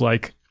movements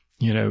like,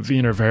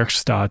 Wiener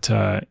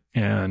Werkstätte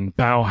and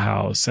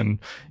Bauhaus and,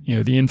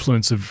 the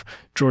influence of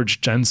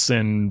George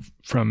Jensen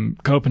from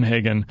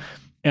Copenhagen.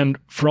 And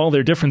for all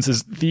their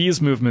differences,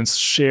 these movements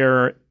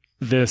share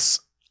this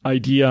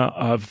idea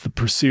of the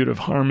pursuit of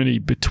harmony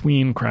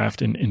between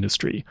craft and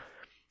industry.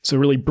 So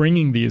really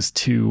bringing these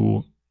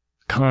two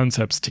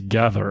concepts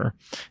together.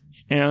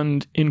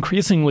 And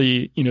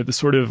increasingly, the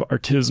sort of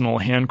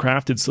artisanal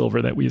handcrafted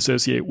silver that we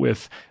associate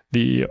with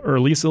the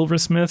early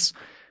silversmiths,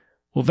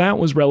 well, that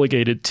was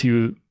relegated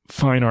to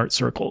fine art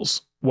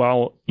circles.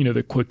 While,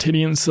 the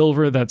quotidian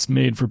silver that's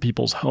made for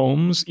people's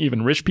homes,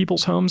 even rich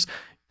people's homes,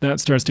 that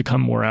starts to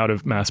come more out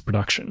of mass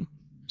production.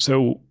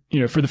 So,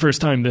 for the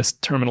first time, this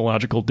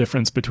terminological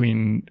difference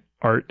between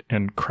art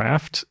and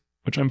craft,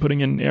 which I'm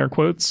putting in air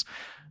quotes,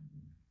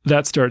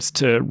 that starts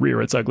to rear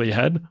its ugly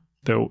head.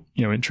 Though,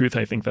 in truth,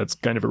 I think that's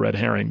kind of a red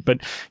herring. But,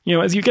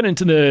 as you get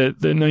into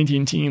the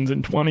 19 teens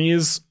and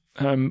 20s,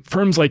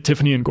 firms like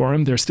Tiffany and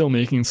Gorham, they're still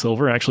making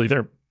silver. Actually,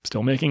 they're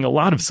still making a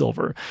lot of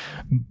silver.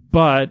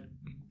 But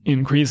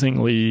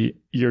increasingly,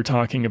 you're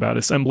talking about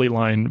assembly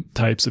line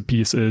types of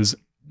pieces.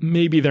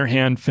 Maybe they're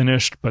hand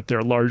finished, but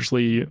they're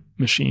largely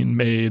machine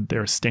made,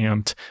 they're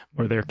stamped,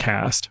 or they're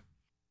cast.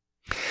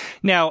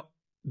 Now,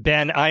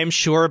 Ben, I am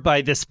sure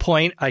by this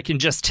point, I can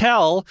just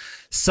tell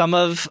some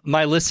of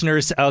my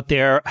listeners out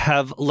there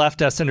have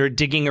left us and are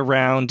digging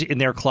around in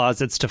their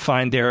closets to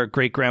find their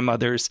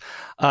great-grandmother's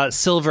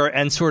silver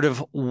and sort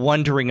of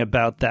wondering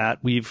about that.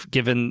 We've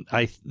given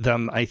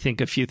them, I think,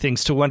 a few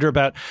things to wonder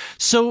about.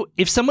 So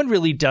if someone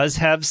really does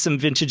have some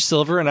vintage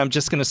silver, and I'm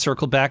just going to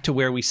circle back to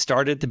where we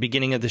started at the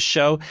beginning of the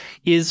show,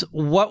 is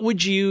what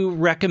would you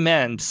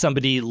recommend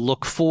somebody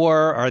look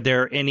for? Are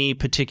there any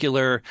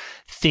particular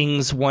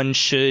things one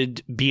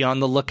should be on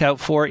the lookout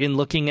for in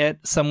looking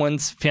at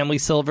someone's family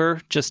silver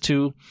just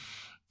to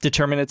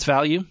determine its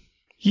value?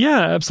 Yeah,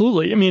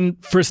 absolutely. I mean,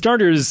 for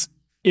starters,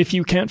 if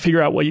you can't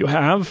figure out what you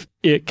have,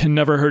 it can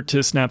never hurt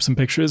to snap some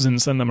pictures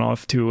and send them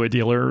off to a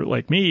dealer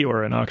like me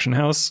or an auction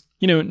house.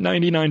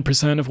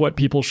 99% of what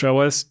people show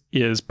us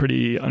is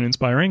pretty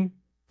uninspiring,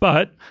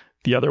 but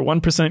the other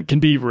 1% can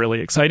be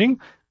really exciting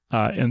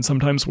and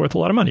sometimes worth a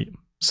lot of money.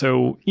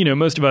 So,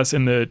 most of us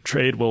in the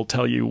trade will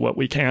tell you what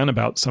we can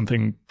about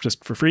something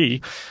just for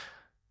free.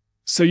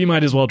 So you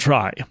might as well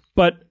try.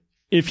 But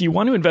if you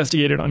want to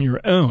investigate it on your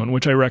own,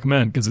 which I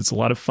recommend because it's a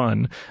lot of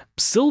fun,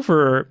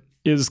 silver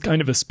is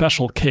kind of a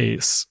special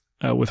case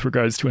with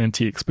regards to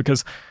antiques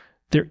because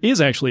there is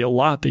actually a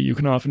lot that you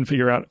can often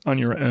figure out on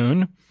your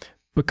own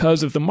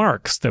because of the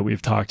marks that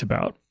we've talked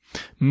about.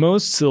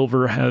 Most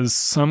silver has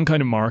some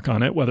kind of mark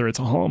on it, whether it's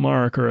a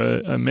hallmark or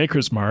a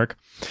maker's mark.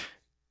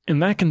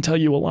 And that can tell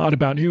you a lot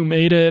about who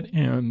made it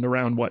and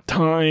around what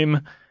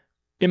time.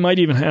 It might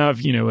even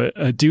have,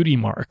 a duty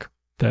mark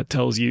that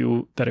tells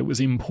you that it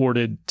was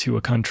imported to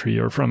a country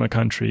or from a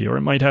country, or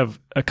it might have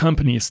a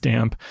company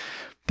stamp.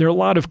 There are a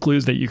lot of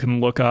clues that you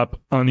can look up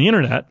on the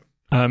internet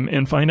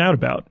and find out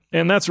about.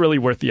 And that's really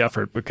worth the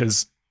effort,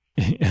 because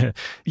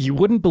you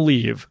wouldn't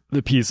believe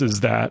the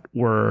pieces that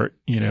were,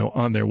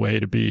 on their way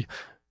to be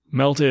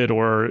melted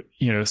or,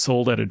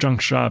 sold at a junk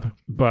shop,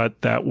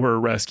 but that were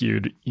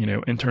rescued,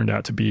 and turned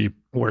out to be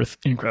worth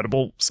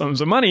incredible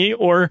sums of money,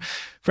 or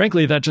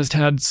frankly, that just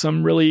had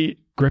some really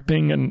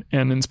gripping and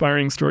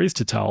inspiring stories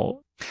to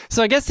tell.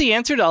 So I guess the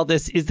answer to all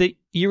this is that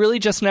you really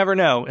just never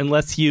know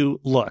unless you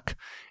look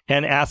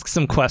and ask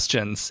some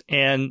questions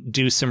and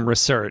do some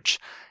research,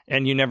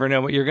 and you never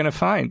know what you're going to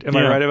find. Am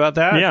I right about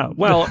that? Yeah.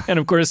 Well, and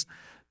of course,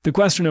 the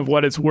question of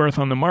what it's worth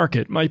on the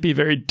market might be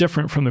very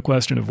different from the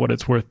question of what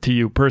it's worth to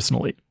you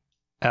personally.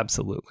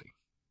 Absolutely.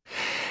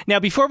 Now,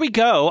 before we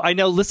go, I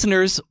know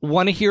listeners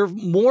want to hear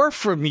more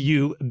from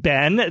you,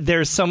 Ben.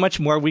 There's so much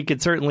more we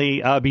could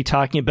certainly be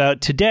talking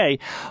about today.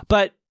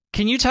 But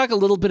can you talk a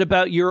little bit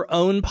about your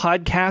own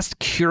podcast,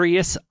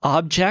 Curious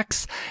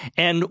Objects,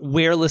 and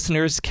where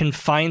listeners can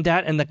find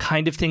that and the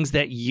kind of things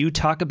that you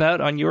talk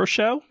about on your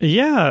show?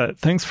 Yeah,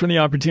 thanks for the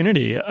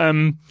opportunity.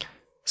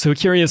 So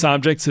Curious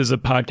Objects is a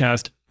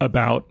podcast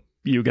about,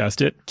 you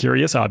guessed it,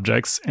 curious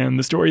objects and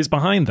the stories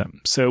behind them.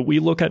 So we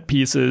look at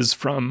pieces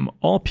from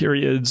all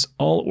periods,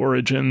 all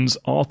origins,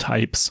 all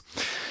types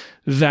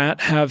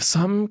that have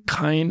some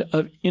kind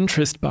of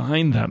interest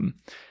behind them.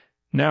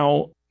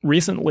 Now,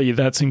 recently,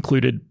 that's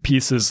included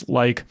pieces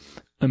like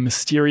a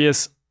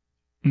mysterious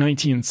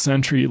 19th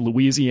century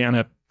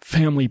Louisiana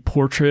family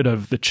portrait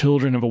of the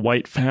children of a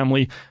white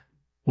family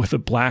with a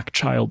black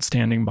child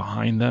standing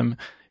behind them.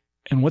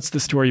 And what's the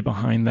story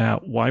behind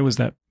that? Why was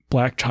that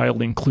black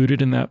child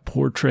included in that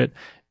portrait?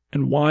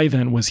 And why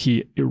then was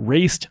he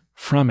erased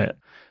from it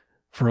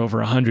for over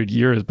 100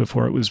 years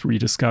before it was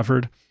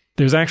rediscovered?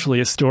 There's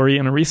actually a story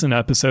in a recent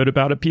episode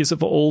about a piece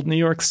of old New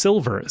York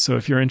silver. So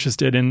if you're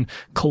interested in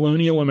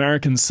colonial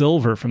American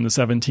silver from the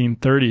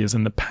 1730s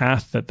and the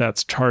path that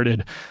that's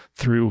charted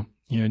through,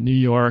 New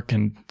York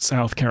and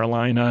South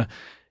Carolina.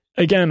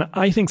 Again,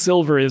 I think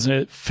silver is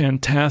a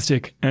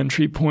fantastic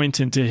entry point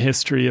into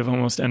history of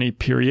almost any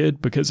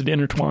period because it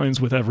intertwines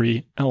with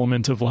every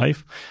element of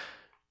life.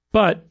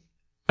 But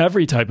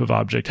every type of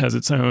object has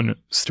its own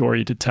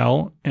story to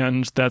tell,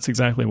 and that's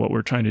exactly what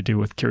we're trying to do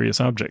with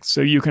Curious Objects.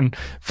 So you can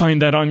find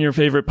that on your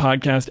favorite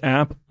podcast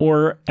app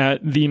or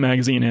at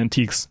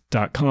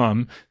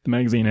themagazineantiques.com. The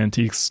Magazine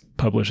Antiques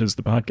publishes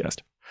the podcast.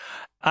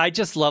 I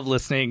just love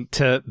listening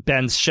to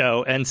Ben's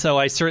show, and so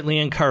I certainly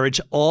encourage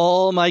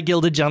all my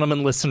Gilded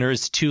Gentleman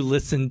listeners to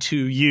listen to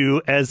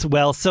you as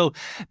well. So,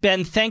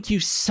 Ben, thank you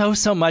so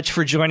much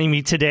for joining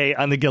me today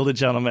on The Gilded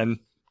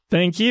Gentleman.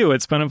 Thank you.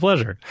 It's been a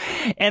pleasure.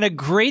 And a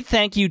great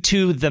thank you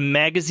to the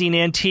Magazine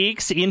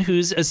Antiques, in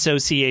whose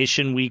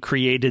association we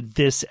created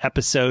this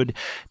episode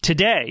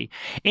today.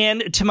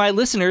 And to my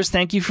listeners,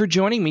 thank you for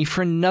joining me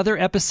for another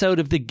episode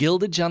of the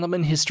Gilded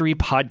Gentleman History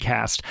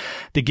Podcast.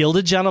 The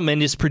Gilded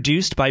Gentleman is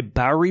produced by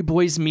Bowery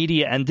Boys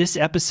Media, and this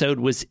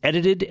episode was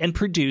edited and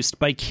produced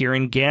by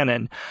Kieran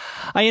Gannon.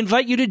 I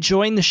invite you to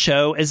join the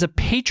show as a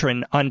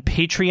patron on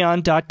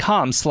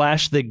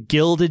patreon.com/The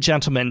Gilded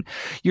Gentleman.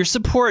 Your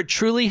support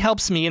truly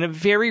helps me in a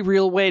very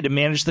real way to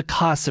manage the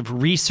costs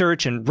of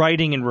research and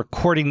writing and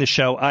recording the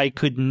show. I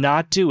could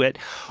not do it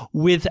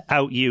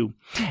without you.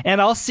 And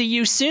I'll see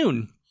you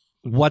soon.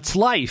 What's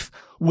life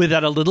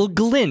without a little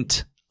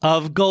glint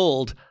of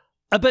gold?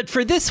 But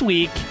for this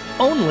week,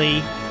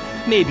 only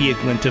maybe a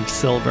glint of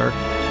silver.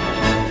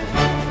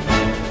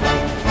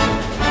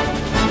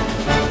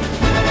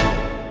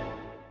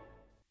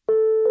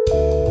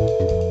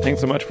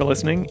 Thanks so much for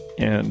listening,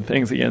 and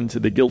thanks again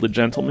to the Gilded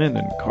Gentleman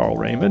and Carl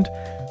Raymond.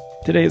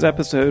 Today's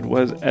episode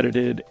was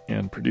edited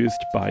and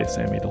produced by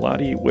Sammy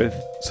Delati with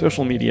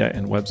social media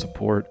and web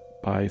support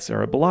by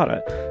Sarah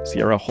Bellata.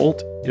 Sierra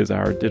Holt is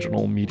our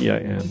digital media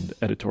and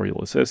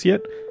editorial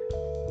associate.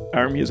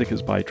 Our music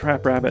is by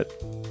Trap Rabbit,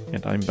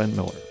 and I'm Ben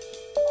Miller.